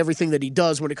following everything that he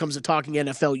does when it comes to talking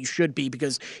NFL, you should be,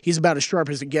 because he's about as sharp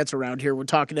as it gets around here when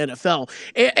talking NFL.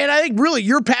 And I think really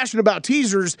you're passionate about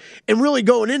teasers and really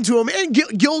going into them, and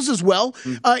Gills as well.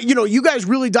 You guys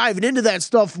really diving into that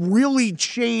stuff really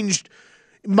changed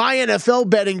my NFL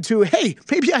betting to, hey,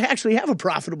 maybe I actually have a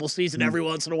profitable season every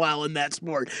once in a while in that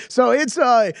sport. So it's,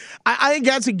 I think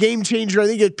that's a game changer. I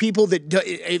think if people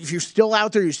if you're still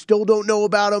out there, you still don't know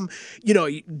about them,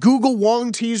 Google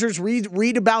Wong teasers,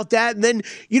 read about that. And then,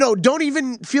 don't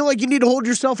even feel like you need to hold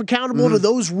yourself accountable to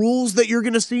those rules that you're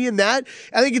going to see in that.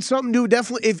 I think it's something new.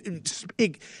 Definitely,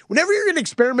 whenever you're going to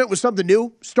experiment with something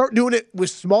new, start doing it with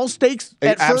small stakes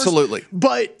at first. Absolutely.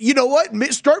 But you know what?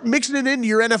 Start mixing it into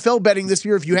your NFL betting this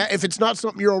year. If it's not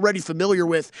something you're already familiar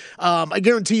with, I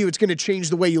guarantee you it's going to change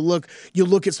the way you look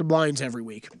at some lines every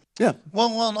week. Yeah.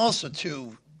 Well, and also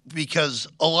too, because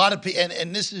a lot of people,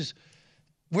 and this is,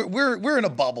 we're in a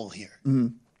bubble here.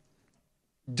 Mm-hmm.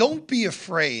 Don't be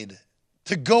afraid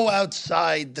to go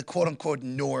outside the quote unquote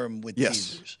norm with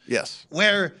teasers. Yes.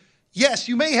 Where, yes,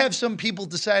 you may have some people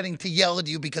deciding to yell at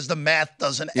you because the math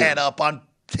doesn't add up on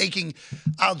taking,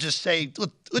 I'll just say,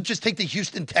 let's just take the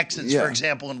Houston Texans, for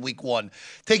example, in week 1,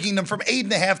 taking them from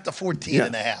 8.5 to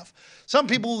 14.5. Some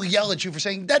people will yell at you for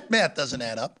saying that math doesn't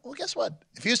add up. Well, guess what?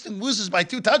 If Houston loses by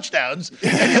 2 touchdowns,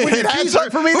 it adds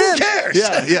up for me. Who cares?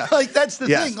 Yeah. Like, that's the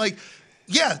thing. Like,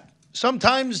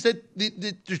 sometimes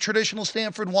the traditional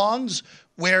Stanford Wongs,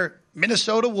 where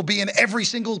Minnesota will be in every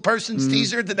single person's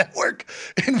teaser at the network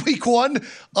in week 1,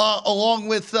 along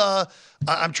with,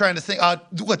 I'm trying to think,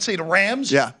 let's say the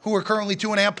Rams, who are currently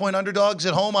 2.5-point underdogs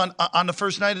at home on the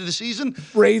first night of the season.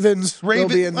 Ravens will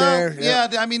be in there. Yeah,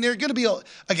 I mean, they're going to be,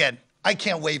 again, I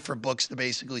can't wait for books to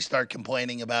basically start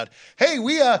complaining about, hey,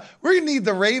 we're going to need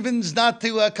the Ravens not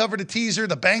to cover the teaser,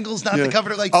 the Bengals not to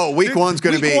cover it. Like, week 1's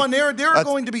going to be. Week 1, there are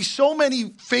going to be so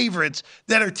many favorites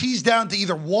that are teased down to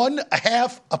either 1, a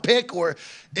half, a pick, or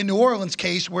in New Orleans'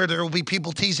 case, where there will be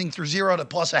people teasing through 0 to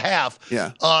plus a half.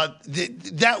 Yeah.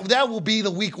 That will be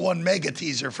the week 1 mega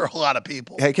teaser for a lot of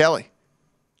people. Hey, Kelly.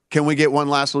 Can we get one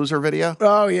last loser video?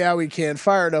 Oh, yeah, we can.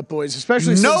 Fire it up, boys.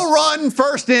 Especially no run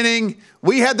first inning.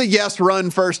 We had the run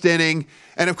first inning.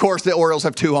 And, of course, the Orioles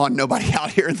have 2 on, nobody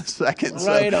out here in the second.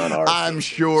 Right so on our I'm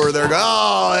sure they're going,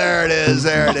 oh, there it is.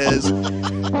 There it is.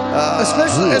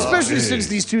 Especially since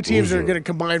these two teams are going to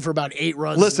combine for about 8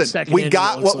 runs. Listen, in the second we inning,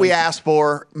 got what we asked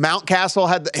for. Mountcastle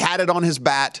had it on his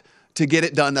bat to get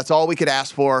it done. That's all we could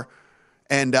ask for.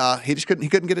 And he couldn't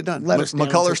get it done.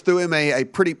 McCullers threw him a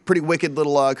pretty wicked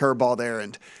little curveball there,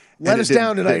 and let us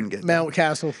down tonight,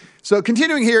 Mountcastle. So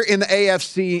continuing here in the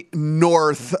AFC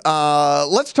North,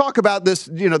 let's talk about this.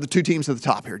 The 2 teams at the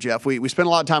top here, Jeff. We spent a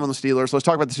lot of time on the Steelers. Let's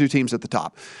talk about the 2 teams at the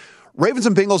top. Ravens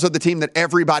and Bengals are the team that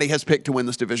everybody has picked to win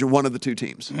this division. One of the 2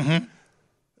 teams. Mm-hmm.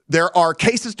 There are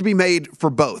cases to be made for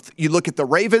both. You look at the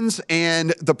Ravens,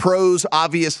 and the pros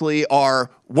obviously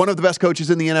are one of the best coaches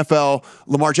in the NFL.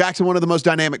 Lamar Jackson, one of the most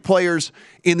dynamic players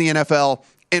in the NFL.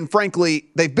 And frankly,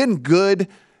 they've been good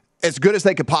as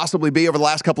they could possibly be over the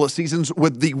last couple of seasons,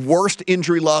 with the worst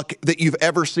injury luck that you've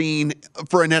ever seen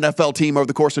for an NFL team over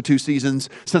the course of 2 seasons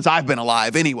since I've been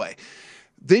alive anyway.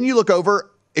 Then you look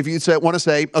over, if you want to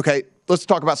say, okay, let's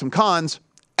talk about some cons.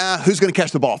 Who's going to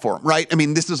catch the ball for him, right? I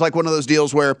mean, this is like one of those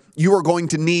deals where you are going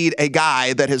to need a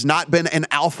guy that has not been an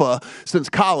alpha since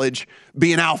college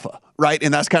be an alpha, right?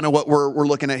 And that's kind of what we're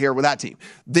looking at here with that team.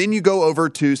 Then you go over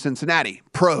to Cincinnati.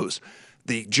 Pros,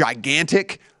 the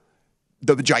gigantic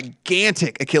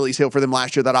Achilles heel for them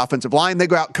last year, that offensive line. They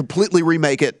go out, completely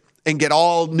remake it, and get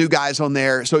all new guys on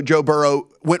there. So Joe Burrow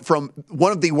went from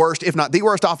one of the worst, if not the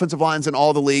worst offensive lines in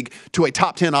all the league to a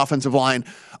top 10 offensive line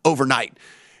overnight.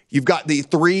 You've got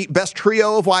the best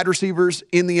trio of wide receivers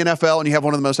in the NFL, and you have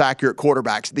one of the most accurate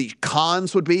quarterbacks. The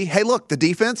cons would be, hey, look, the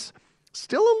defense,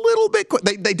 still a little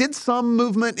bit they did some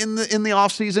movement in the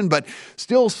offseason, but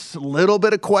still a little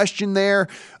bit of question there.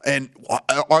 And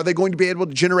are they going to be able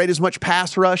to generate as much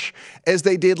pass rush as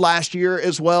they did last year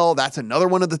as well? That's another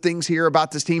one of the things here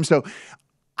about this team. So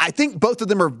I think both of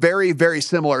them are very, very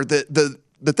similar. The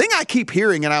thing I keep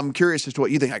hearing, and I'm curious as to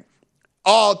what you think,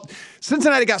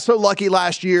 Cincinnati got so lucky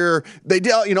last year. They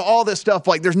did, all this stuff.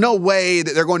 Like, there's no way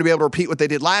that they're going to be able to repeat what they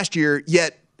did last year.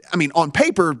 Yet, I mean, on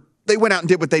paper, they went out and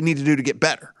did what they need to do to get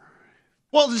better.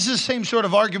 Well, this is the same sort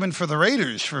of argument for the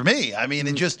Raiders for me. I mean,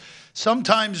 it just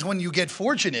sometimes when you get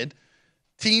fortunate,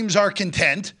 teams are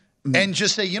content and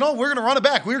just say, we're going to run it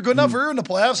back. We were good enough. We were in the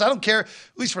playoffs. I don't care, at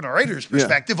least from the Raiders'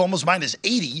 perspective, almost minus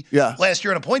 80 last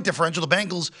year in a point differential. The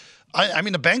Bengals,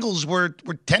 the Bengals were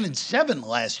 10-7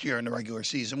 last year in the regular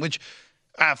season, which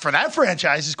for that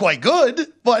franchise is quite good,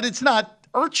 but it's not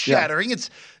earth-shattering.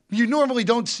 You normally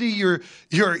don't see your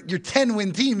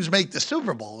 10-win teams make the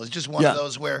Super Bowl. It's just one of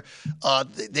those where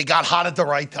they got hot at the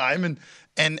right time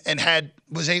and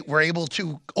were able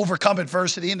to overcome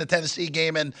adversity in the Tennessee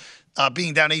game and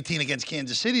being down 18 against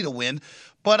Kansas City to win.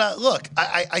 But look,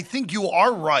 I think you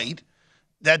are right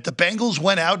that the Bengals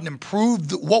went out and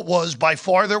improved what was by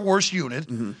far their worst unit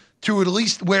to at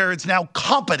least where it's now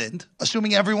competent,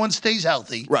 assuming everyone stays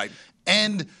healthy. Right.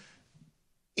 And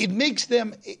it makes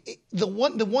them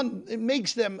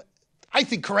I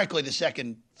think correctly, the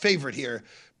second favorite here,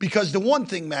 because the one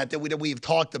thing, Matt, that we've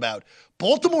talked about,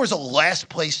 Baltimore is a last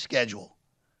place schedule.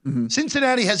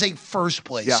 Cincinnati has a first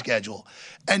place schedule.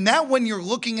 And that, when you're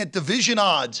looking at division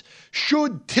odds,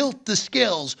 should tilt the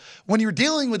scales when you're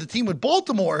dealing with a team with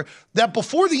Baltimore that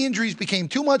before the injuries became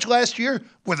too much last year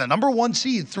were the number 1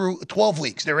 seed through 12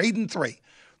 weeks. They're 8-3.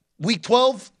 Week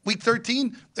 12, week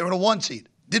 13, they were the 1 seed.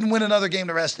 Didn't win another game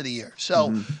the rest of the year.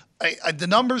 So the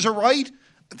numbers are right.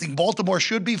 I think Baltimore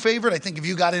should be favored. I think if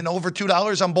you got in over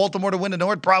 $2 on Baltimore to win the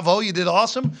North, bravo, you did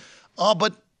awesome.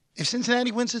 But if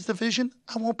Cincinnati wins this division,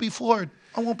 I won't be floored.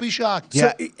 I won't be shocked.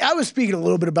 Yeah. So I was speaking a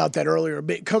little bit about that earlier,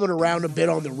 coming around a bit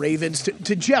on the Ravens.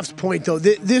 To Jeff's point, though,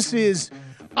 this is –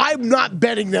 I'm not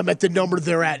betting them at the number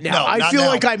they're at now. No, I feel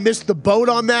like I missed the boat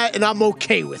on that, and I'm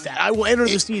okay with that. I will enter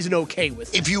the season okay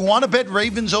with it. If you want to bet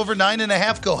Ravens over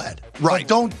 9.5, go ahead. Right.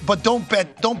 But don't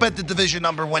bet the division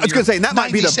number when I was going to say, that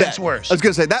might be the bet. Worse. I was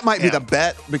going to say, that might be the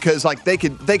bet because they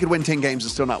could win 10 games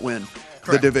and still not win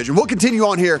the division. We'll continue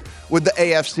on here with the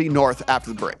AFC North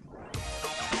after the break.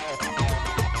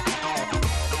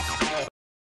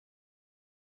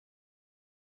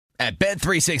 At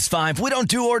Bet365, we don't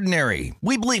do ordinary.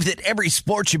 We believe that every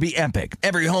sport should be epic.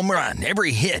 Every home run,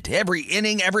 every hit, every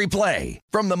inning, every play.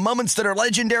 From the moments that are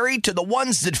legendary to the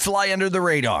ones that fly under the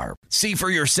radar. See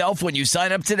for yourself when you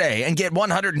sign up today and get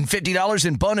 $150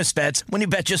 in bonus bets when you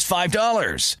bet just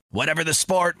 $5. Whatever the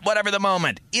sport, whatever the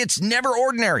moment, it's never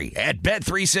ordinary at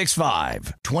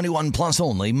Bet365. 21 plus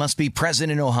only. Must be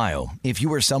present in Ohio. If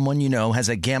you or someone you know has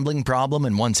a gambling problem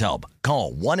and wants help,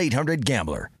 call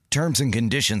 1-800-GAMBLER. Terms and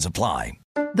conditions apply.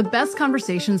 The best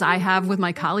conversations I have with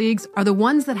my colleagues are the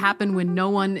ones that happen when no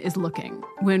one is looking,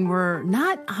 when we're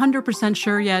not 100%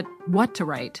 sure yet what to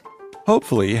write.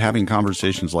 Hopefully, having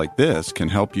conversations like this can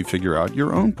help you figure out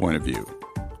your own point of view.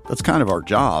 That's kind of our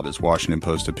job as Washington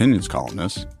Post opinions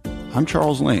columnists. I'm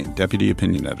Charles Lane, Deputy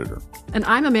Opinion Editor. And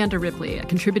I'm Amanda Ripley, a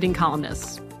contributing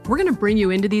columnist. We're going to bring you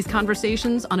into these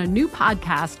conversations on a new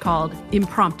podcast called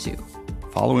Impromptu.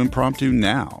 Follow Impromptu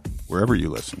now, wherever you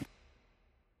listen.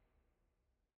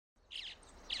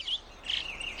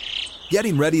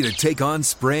 Getting ready to take on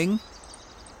spring?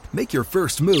 Make your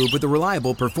first move with the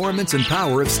reliable performance and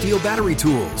power of Steel battery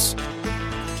tools.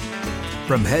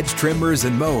 From hedge trimmers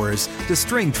and mowers to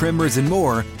string trimmers and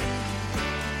more,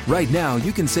 right now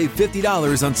you can save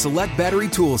 $50 on select battery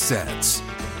tool sets.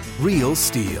 Real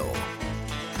Steel.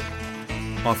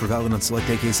 Offer valid on select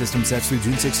AK system sets through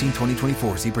June 16,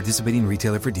 2024. See participating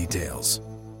retailer for details.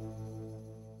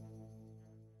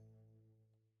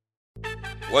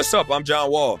 What's up? I'm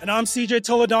John Wall. And I'm CJ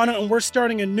Toledano, and we're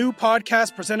starting a new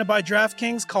podcast presented by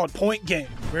DraftKings called Point Game.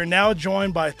 We're now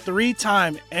joined by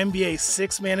 3-time NBA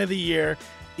Sixth Man of the Year,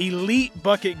 elite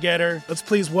bucket getter. Let's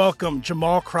please welcome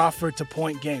Jamal Crawford to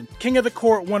Point Game. King of the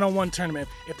Court one-on-one tournament.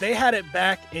 If they had it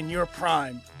back in your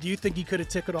prime, do you think you could have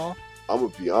took it all? I'm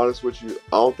going to be honest with you.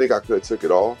 I don't think I could have took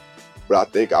it all, but I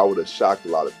think I would have shocked a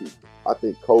lot of people. I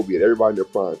think Kobe and everybody in their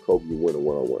prime, Kobe would win a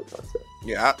one-on-one contest.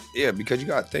 Yeah, because you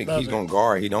got to think he's going to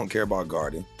guard. He don't care about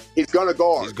guarding. He's going to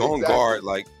guard. He's going to guard.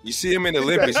 Like, you see him in the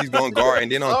Olympics, he's going to guard.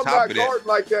 And then on top of that. I'm not guarding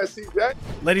like that, CJ.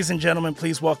 Ladies and gentlemen,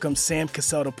 please welcome Sam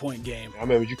Cassell to Point Game. I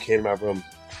remember you came out from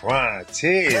prime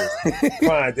 10.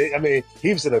 I mean,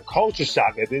 he was in a culture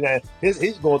shock. And then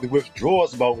he's going through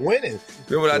withdrawals about winning.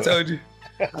 Remember what I told you?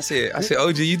 I said,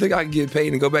 OG, you think I can get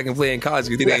paid and go back and play in college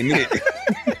because it ain't it?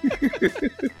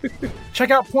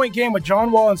 Check out Point Game with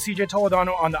John Wall and CJ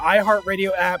Toledano on the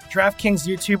iHeartRadio app, DraftKings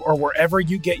YouTube, or wherever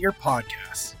you get your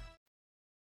podcasts.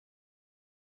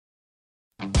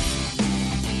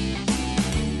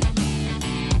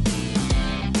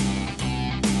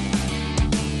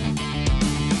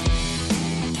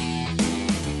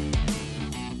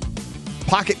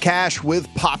 Pocket Cash with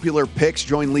popular picks.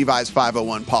 Join Levi's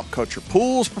 501 Pop Culture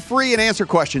Pools for free and answer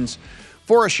questions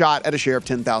for a shot at a share of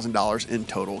 $10,000 in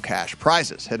total cash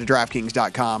prizes. Head to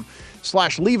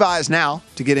DraftKings.com/Levi's now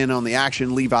to get in on the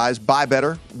action. Levi's, buy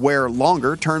better, wear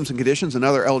longer. Terms and conditions and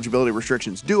other eligibility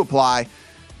restrictions do apply.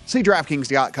 See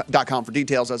DraftKings.com for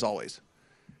details. As always,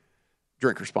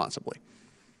 drink responsibly.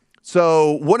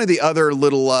 So one of the other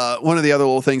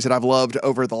little things that I've loved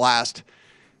over the last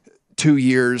 2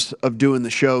 years of doing the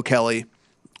show, Kelly,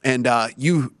 and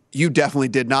you definitely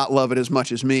did not love it as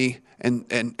much as me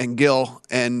and Gil,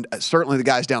 and certainly the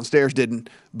guys downstairs didn't.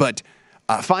 But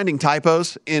finding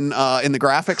typos in the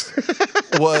graphics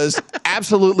was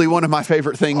absolutely one of my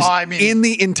favorite things in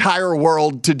the entire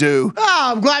world to do.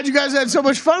 Oh, I'm glad you guys had so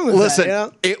much fun with Listen,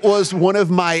 that. it was one of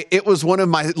my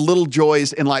little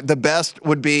joys. And like the best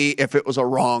would be if it was a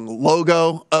wrong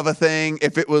logo of a thing,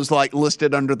 if it was like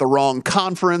listed under the wrong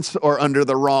conference or under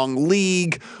the wrong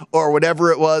league or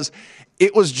whatever it was.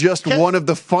 It was just one of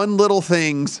the fun little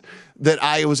things that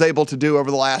I was able to do over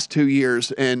the last 2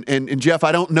 years. And Jeff,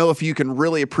 I don't know if you can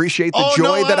really appreciate the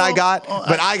joy that I got,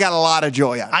 but I got a lot of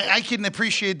joy out of it. I can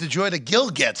appreciate the joy that Gil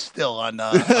gets still on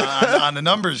the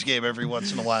numbers game every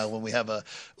once in a while when we have a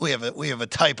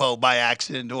typo by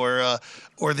accident or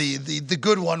the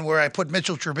good one where I put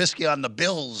Mitchell Trubisky on the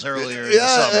Bills earlier. In the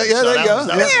summer. Yeah, there you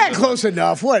go. Close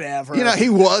enough. Whatever. You know, he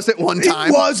was at one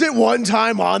time. He was at one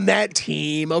time on that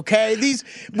team. Okay,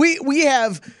 we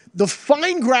have the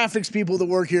fine graphics people that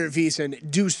work here at VSiN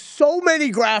do so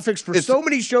many graphics for so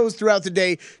many shows throughout the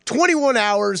day, 21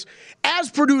 hours.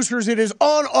 As producers, it is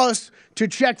on us to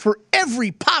check for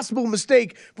every possible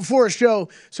mistake before a show.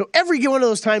 So every one of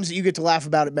those times that you get to laugh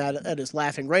about it, Matt, that is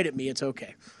laughing right at me. It's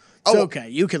okay. It's okay.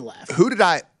 You can laugh. Who did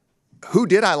I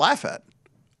laugh at?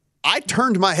 I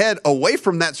turned my head away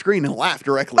from that screen and laughed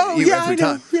directly at you every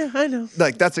time. Yeah, I know.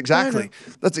 Like that's exactly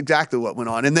what went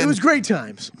on. And then it was great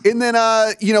times. And then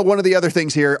one of the other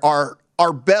things here, our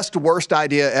best worst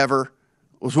idea ever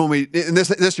was when we, and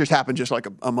this just happened just like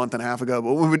a month and a half ago,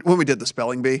 but when we did the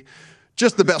spelling bee,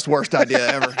 just the best worst idea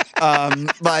ever.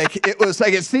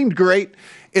 It seemed great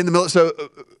in the middle. So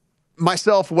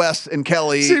myself, Wes, and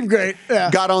Kelly seemed great.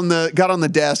 Yeah. got on the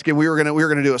desk, and we were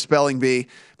gonna do a spelling bee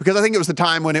because I think it was the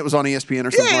time when it was on ESPN or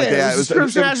something like that.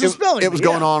 It was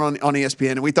going on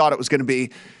ESPN, and we thought it was going to be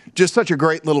just such a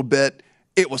great little bit.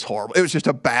 It was horrible. It was just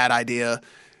a bad idea.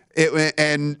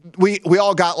 And we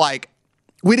all got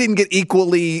we didn't get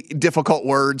equally difficult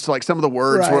words. Like some of the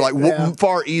words were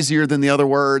far easier than the other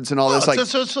words and all this. Have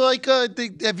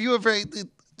you ever?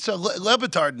 So Le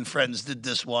Batard and friends did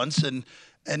this once, and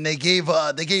they gave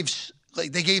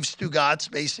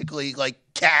Stugatz basically like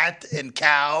cat and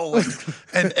cow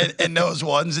and those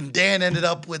ones, and Dan ended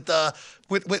up with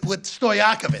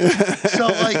Stojakovic. So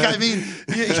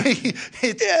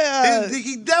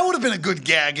that would have been a good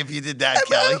gag if you did that,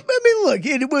 Kelly. I mean, look,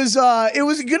 it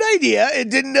was a good idea. It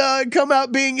didn't come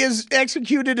out being as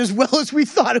executed as well as we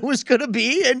thought it was going to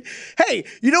be. And hey,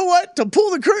 you know what? To pull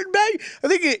the curtain back, I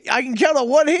think I can count on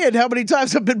one hand how many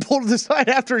times I've been pulled to the side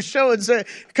after a show and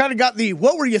kind of got the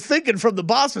 "What were you thinking?" from the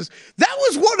bosses. That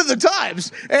was one of the times.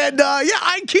 And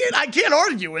I can't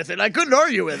argue with it. I couldn't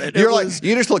argue with it. You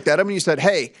just looked at him and you said,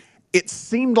 "Hey, it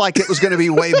seemed like it was going to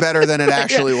be way better than it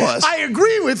actually was." I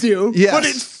agree with you, yes. But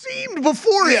it seemed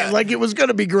beforehand like it was going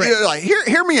to be great. You're like,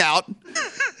 hear me out.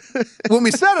 when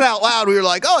we said it out loud, we were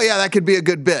like, "Oh yeah, that could be a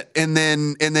good bit," and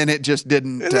then it just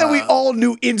didn't. And then we all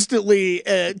knew instantly,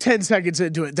 10 seconds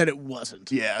into it, that it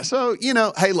wasn't. Yeah. So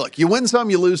hey, look, you win some,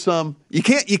 you lose some. You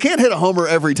can't hit a homer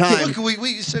every time. Look,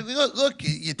 we said, look.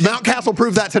 You Mountcastle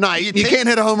proved that tonight. You can't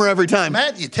hit a homer every time.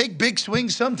 Matt, you take big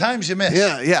swings. Sometimes you miss.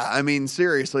 Yeah. I mean,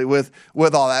 seriously, with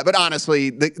all that. But honestly,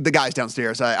 the guys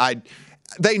downstairs,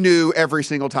 they knew every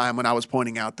single time when I was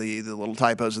pointing out the little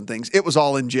typos and things. It was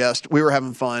all in jest. We were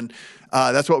having fun.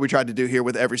 That's what we tried to do here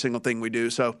with every single thing we do.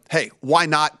 So, hey, why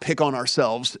not pick on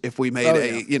ourselves if we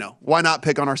made why not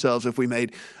pick on ourselves if we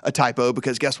made a typo?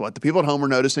 Because guess what? The people at home are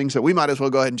noticing, so we might as well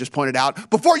go ahead and just point it out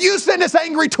before you send us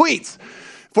angry tweets,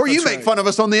 before you make fun of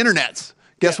us on the internets.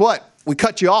 Guess what? We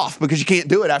cut you off because you can't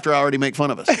do it after I already make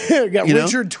fun of us. Got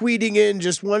Richard tweeting in,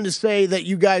 just wanted to say that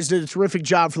you guys did a terrific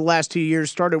job for the last 2 years.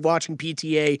 Started watching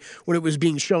PTA when it was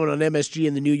being shown on MSG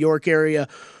in the New York area.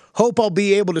 Hope I'll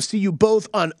be able to see you both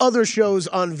on other shows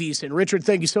on VSiN. Richard,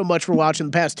 thank you so much for watching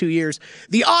the past 2 years.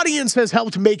 The audience has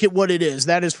helped make it what it is.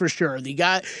 That is for sure. The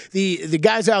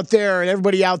guys out there and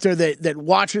everybody out there that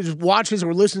watches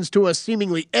or listens to us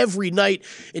seemingly every night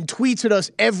and tweets at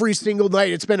us every single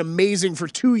night. It's been amazing for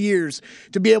 2 years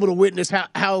to be able to witness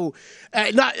how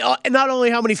not only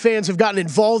how many fans have gotten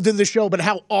involved in the show, but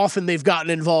how often they've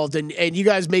gotten involved. And you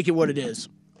guys make it what it is.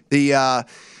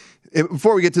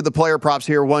 Before we get to the player props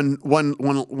here, one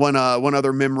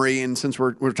other memory, and since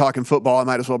we're talking football, I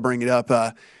might as well bring it up.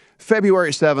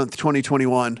 February 7th,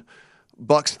 2021,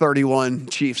 Bucks 31,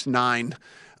 Chiefs 9.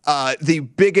 The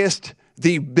biggest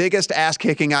ass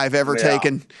kicking I've ever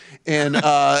taken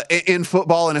in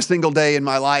football in a single day in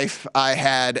my life. I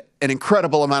had an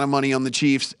incredible amount of money on the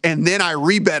Chiefs, and then I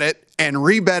rebet it and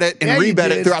rebet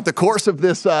it throughout the course of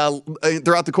this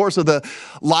throughout the course of the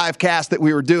live cast that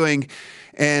we were doing.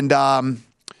 And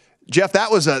Jeff,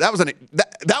 that was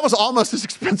almost as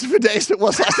expensive a day as it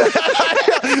was last night.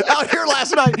 Out here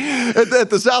last night at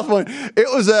the South Point. It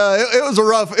was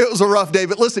a rough day.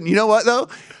 But listen, you know what though?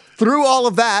 Through all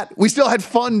of that, we still had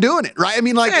fun doing it, right? I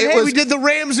mean, we did the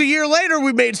Rams a year later.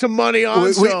 We made some money on.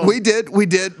 We did,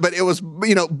 but it was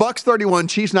Bucks 31,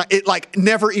 Chiefs 9. It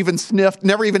never even sniffed,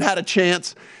 never even had a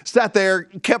chance. Sat there,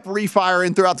 kept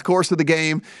refiring throughout the course of the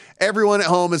game. Everyone at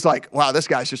home is like, "Wow, this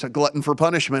guy's just a glutton for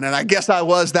punishment," and I guess I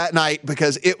was that night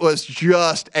because it was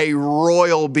just a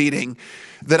royal beating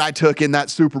that I took in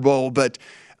that Super Bowl. But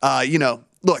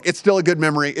look, it's still a good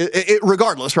memory.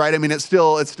 Regardless, right? I mean, it's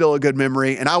still a good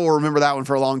memory, and I will remember that one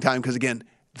for a long time because, again,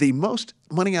 the most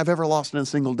money I've ever lost in a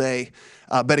single day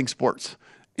betting sports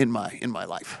in my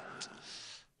life.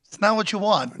 It's not what you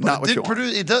want. Not what you want.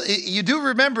 You do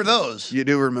remember those. You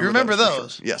do remember. You remember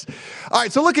those. Sure. Yes. All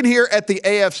right. So looking here at the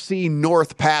AFC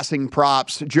North passing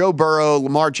props, Joe Burrow,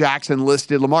 Lamar Jackson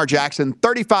listed. Lamar Jackson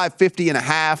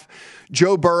 35.50.5.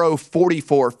 Joe Burrow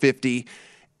 44.50.5.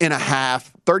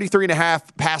 33.5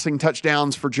 passing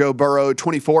touchdowns for Joe Burrow,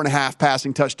 24.5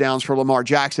 passing touchdowns for Lamar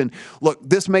Jackson. Look,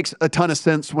 this makes a ton of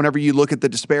sense whenever you look at the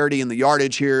disparity in the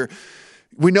yardage here.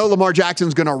 We know Lamar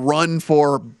Jackson's going to run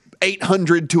for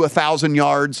 800 to 1,000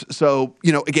 yards. So,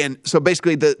 so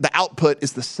basically the output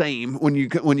is the same when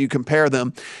you compare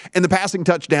them. And the passing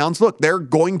touchdowns, look, they're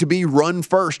going to be run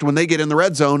first when they get in the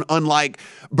red zone, unlike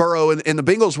Burrow and the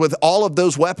Bengals with all of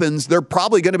those weapons, they're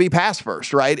probably going to be pass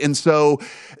first, right? And so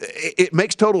it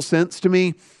makes total sense to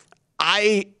me.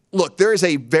 Look, there is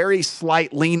a very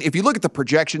slight lean. If you look at the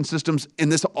projection systems,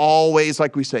 and this always,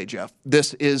 like we say, Jeff,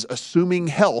 this is assuming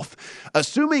health.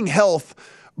 Assuming health,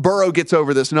 Burrow gets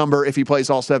over this number if he plays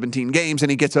all 17 games,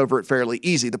 and he gets over it fairly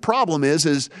easy. The problem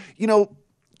is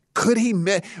could he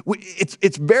miss?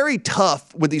 It's very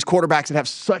tough with these quarterbacks that have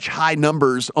such high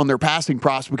numbers on their passing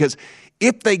props because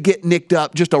if they get nicked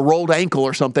up, just a rolled ankle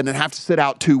or something, and have to sit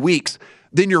out 2 weeks,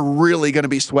 then you're really going to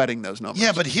be sweating those numbers.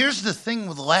 Yeah, but here's the thing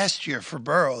with last year for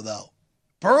Burrow, though.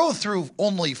 Burrow threw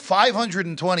only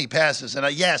 520 passes,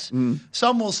 and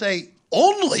some will say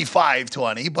only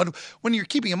 520, but when you're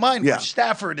keeping in mind for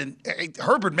Stafford and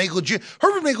Herbert may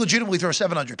legitimately throw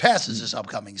 700 passes this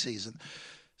upcoming season.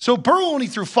 So Burrow only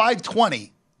threw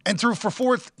 520 and threw for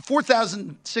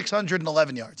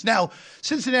 4,611 yards. Now,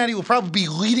 Cincinnati will probably be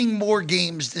leading more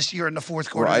games this year in the fourth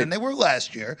quarter than they were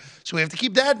last year, so we have to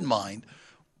keep that in mind.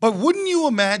 But wouldn't you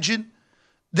imagine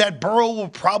that Burrow will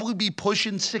probably be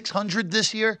pushing 600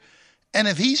 this year? And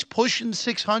if he's pushing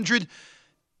 600,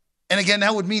 and again,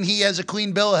 that would mean he has a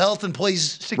clean bill of health and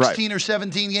plays 16 or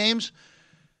 17 games.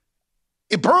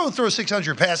 If Burrow throws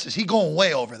 600 passes, he's going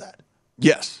way over that.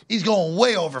 Yes. He's going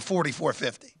way over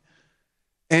 44.50.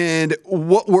 And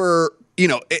what we're,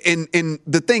 and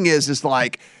the thing is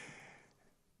like,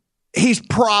 he's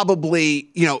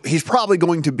probably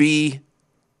going to be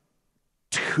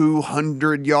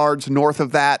 200 yards north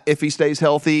of that if he stays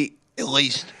healthy. At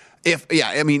least.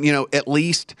 At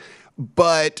least.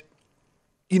 But,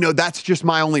 that's just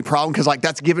my only problem because,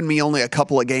 that's given me only a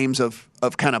couple of games of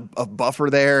kind of buffer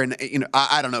there. And,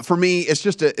 I don't know. For me, it's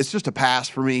just a pass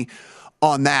for me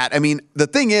on that. I mean, the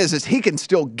thing is he can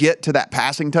still get to that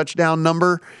passing touchdown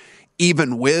number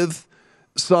even with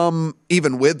some a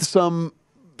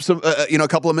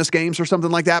couple of missed games or something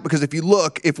like that. Because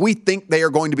if we think they are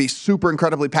going to be super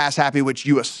incredibly pass happy, which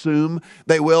you assume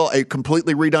they will, a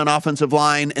completely redone offensive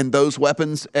line and those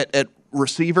weapons at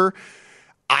receiver,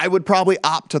 I would probably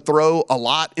opt to throw a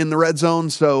lot in the red zone.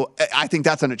 So I think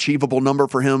that's an achievable number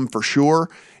for him for sure.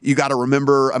 You got to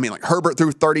remember, Herbert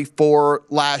threw 34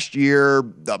 last year,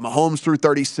 Mahomes threw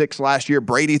 36 last year,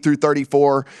 Brady threw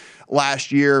 34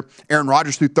 last year, Aaron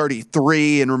Rodgers threw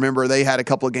 33, and remember they had a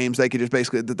couple of games they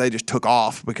just took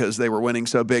off because they were winning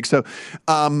so big. So,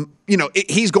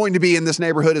 he's going to be in this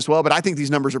neighborhood as well, but I think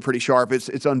these numbers are pretty sharp. It's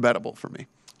unbettable for me.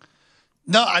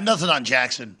 No, nothing on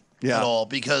Jackson at all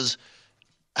because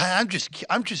I'm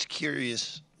just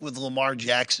curious with Lamar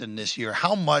Jackson this year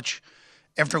how much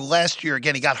after last year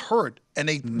again he got hurt and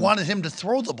they wanted him to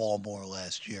throw the ball more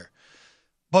last year,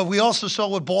 but we also saw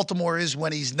what Baltimore is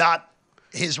when he's not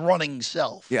his running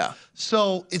self. Yeah.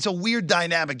 So it's a weird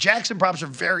dynamic. Jackson props are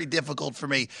very difficult for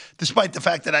me, despite the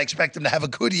fact that I expect him to have a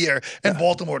good year and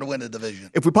Baltimore to win the division.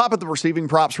 If we pop at the receiving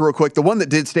props real quick, the one that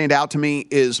did stand out to me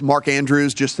is Mark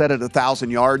Andrews, just set at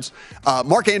 1,000 yards.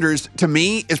 Mark Andrews, to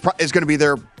me, is going to be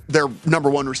their number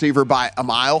one receiver by a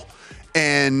mile.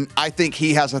 And I think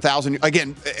he has 1,000.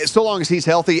 Again, so long as he's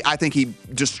healthy, I think he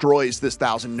destroys this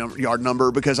 1,000-yard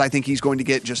number because I think he's going to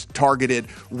get just targeted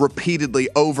repeatedly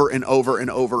over and over and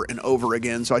over and over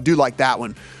again. So I do like that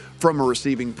one from a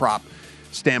receiving prop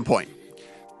standpoint.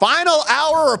 Final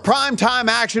hour of primetime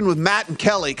action with Matt and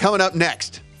Kelly coming up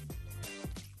next.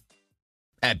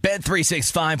 At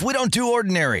Bet365, we don't do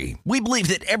ordinary. We believe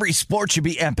that every sport should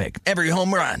be epic. Every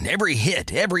home run, every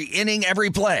hit, every inning, every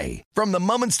play. From the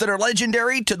moments that are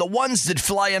legendary to the ones that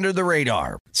fly under the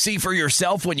radar. See for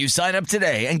yourself when you sign up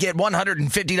today and get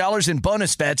 $150 in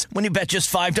bonus bets when you bet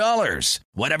just $5.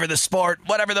 Whatever the sport,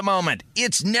 whatever the moment,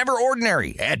 it's never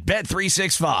ordinary at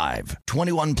Bet365.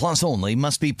 21 plus only.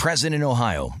 Must be present in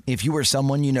Ohio. If you or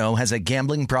someone you know has a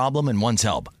gambling problem and wants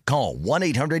help, call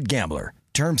 1-800-GAMBLER.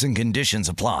 Terms and conditions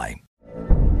apply.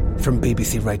 From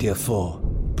BBC Radio 4,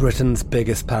 Britain's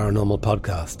biggest paranormal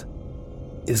podcast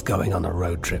is going on a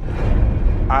road trip.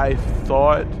 I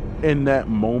thought in that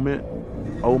moment,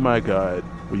 oh my God,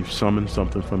 we've summoned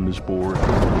something from this board.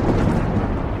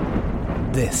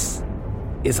 This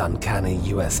is Uncanny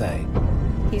USA.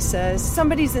 He says,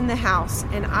 somebody's in the house,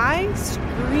 and I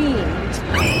screamed.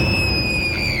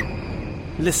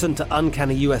 Listen to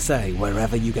Uncanny USA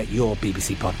wherever you get your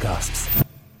BBC podcasts,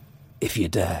 if you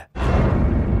dare.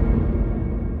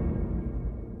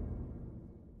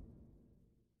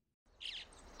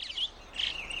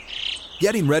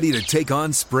 Getting ready to take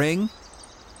on spring?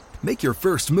 Make your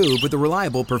first move with the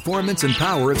reliable performance and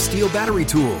power of Steel battery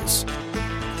tools.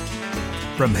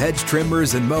 From hedge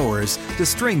trimmers and mowers to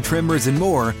string trimmers and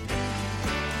more,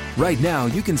 right now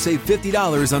you can save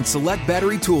 $50 on select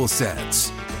battery tool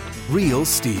sets. Real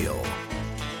Steel.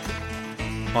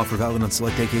 Offer valid on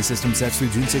select AK system sets through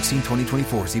June 16,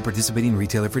 2024. See participating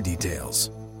retailer for details.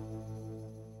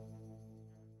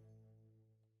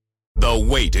 The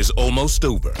wait is almost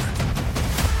over.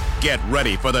 Get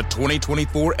ready for the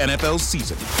 2024 NFL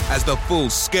season as the full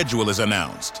schedule is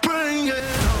announced.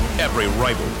 Every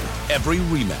rivalry, every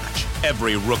rematch,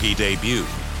 every rookie debut,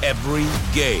 every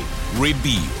game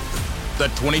revealed. The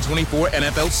 2024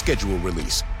 NFL schedule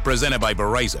release, presented by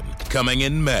Verizon, coming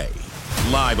in May.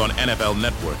 Live on NFL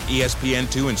Network,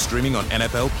 ESPN2, and streaming on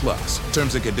NFL Plus.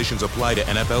 Terms and conditions apply to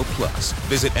NFL Plus.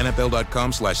 Visit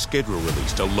NFL.com/schedule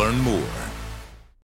release to learn more.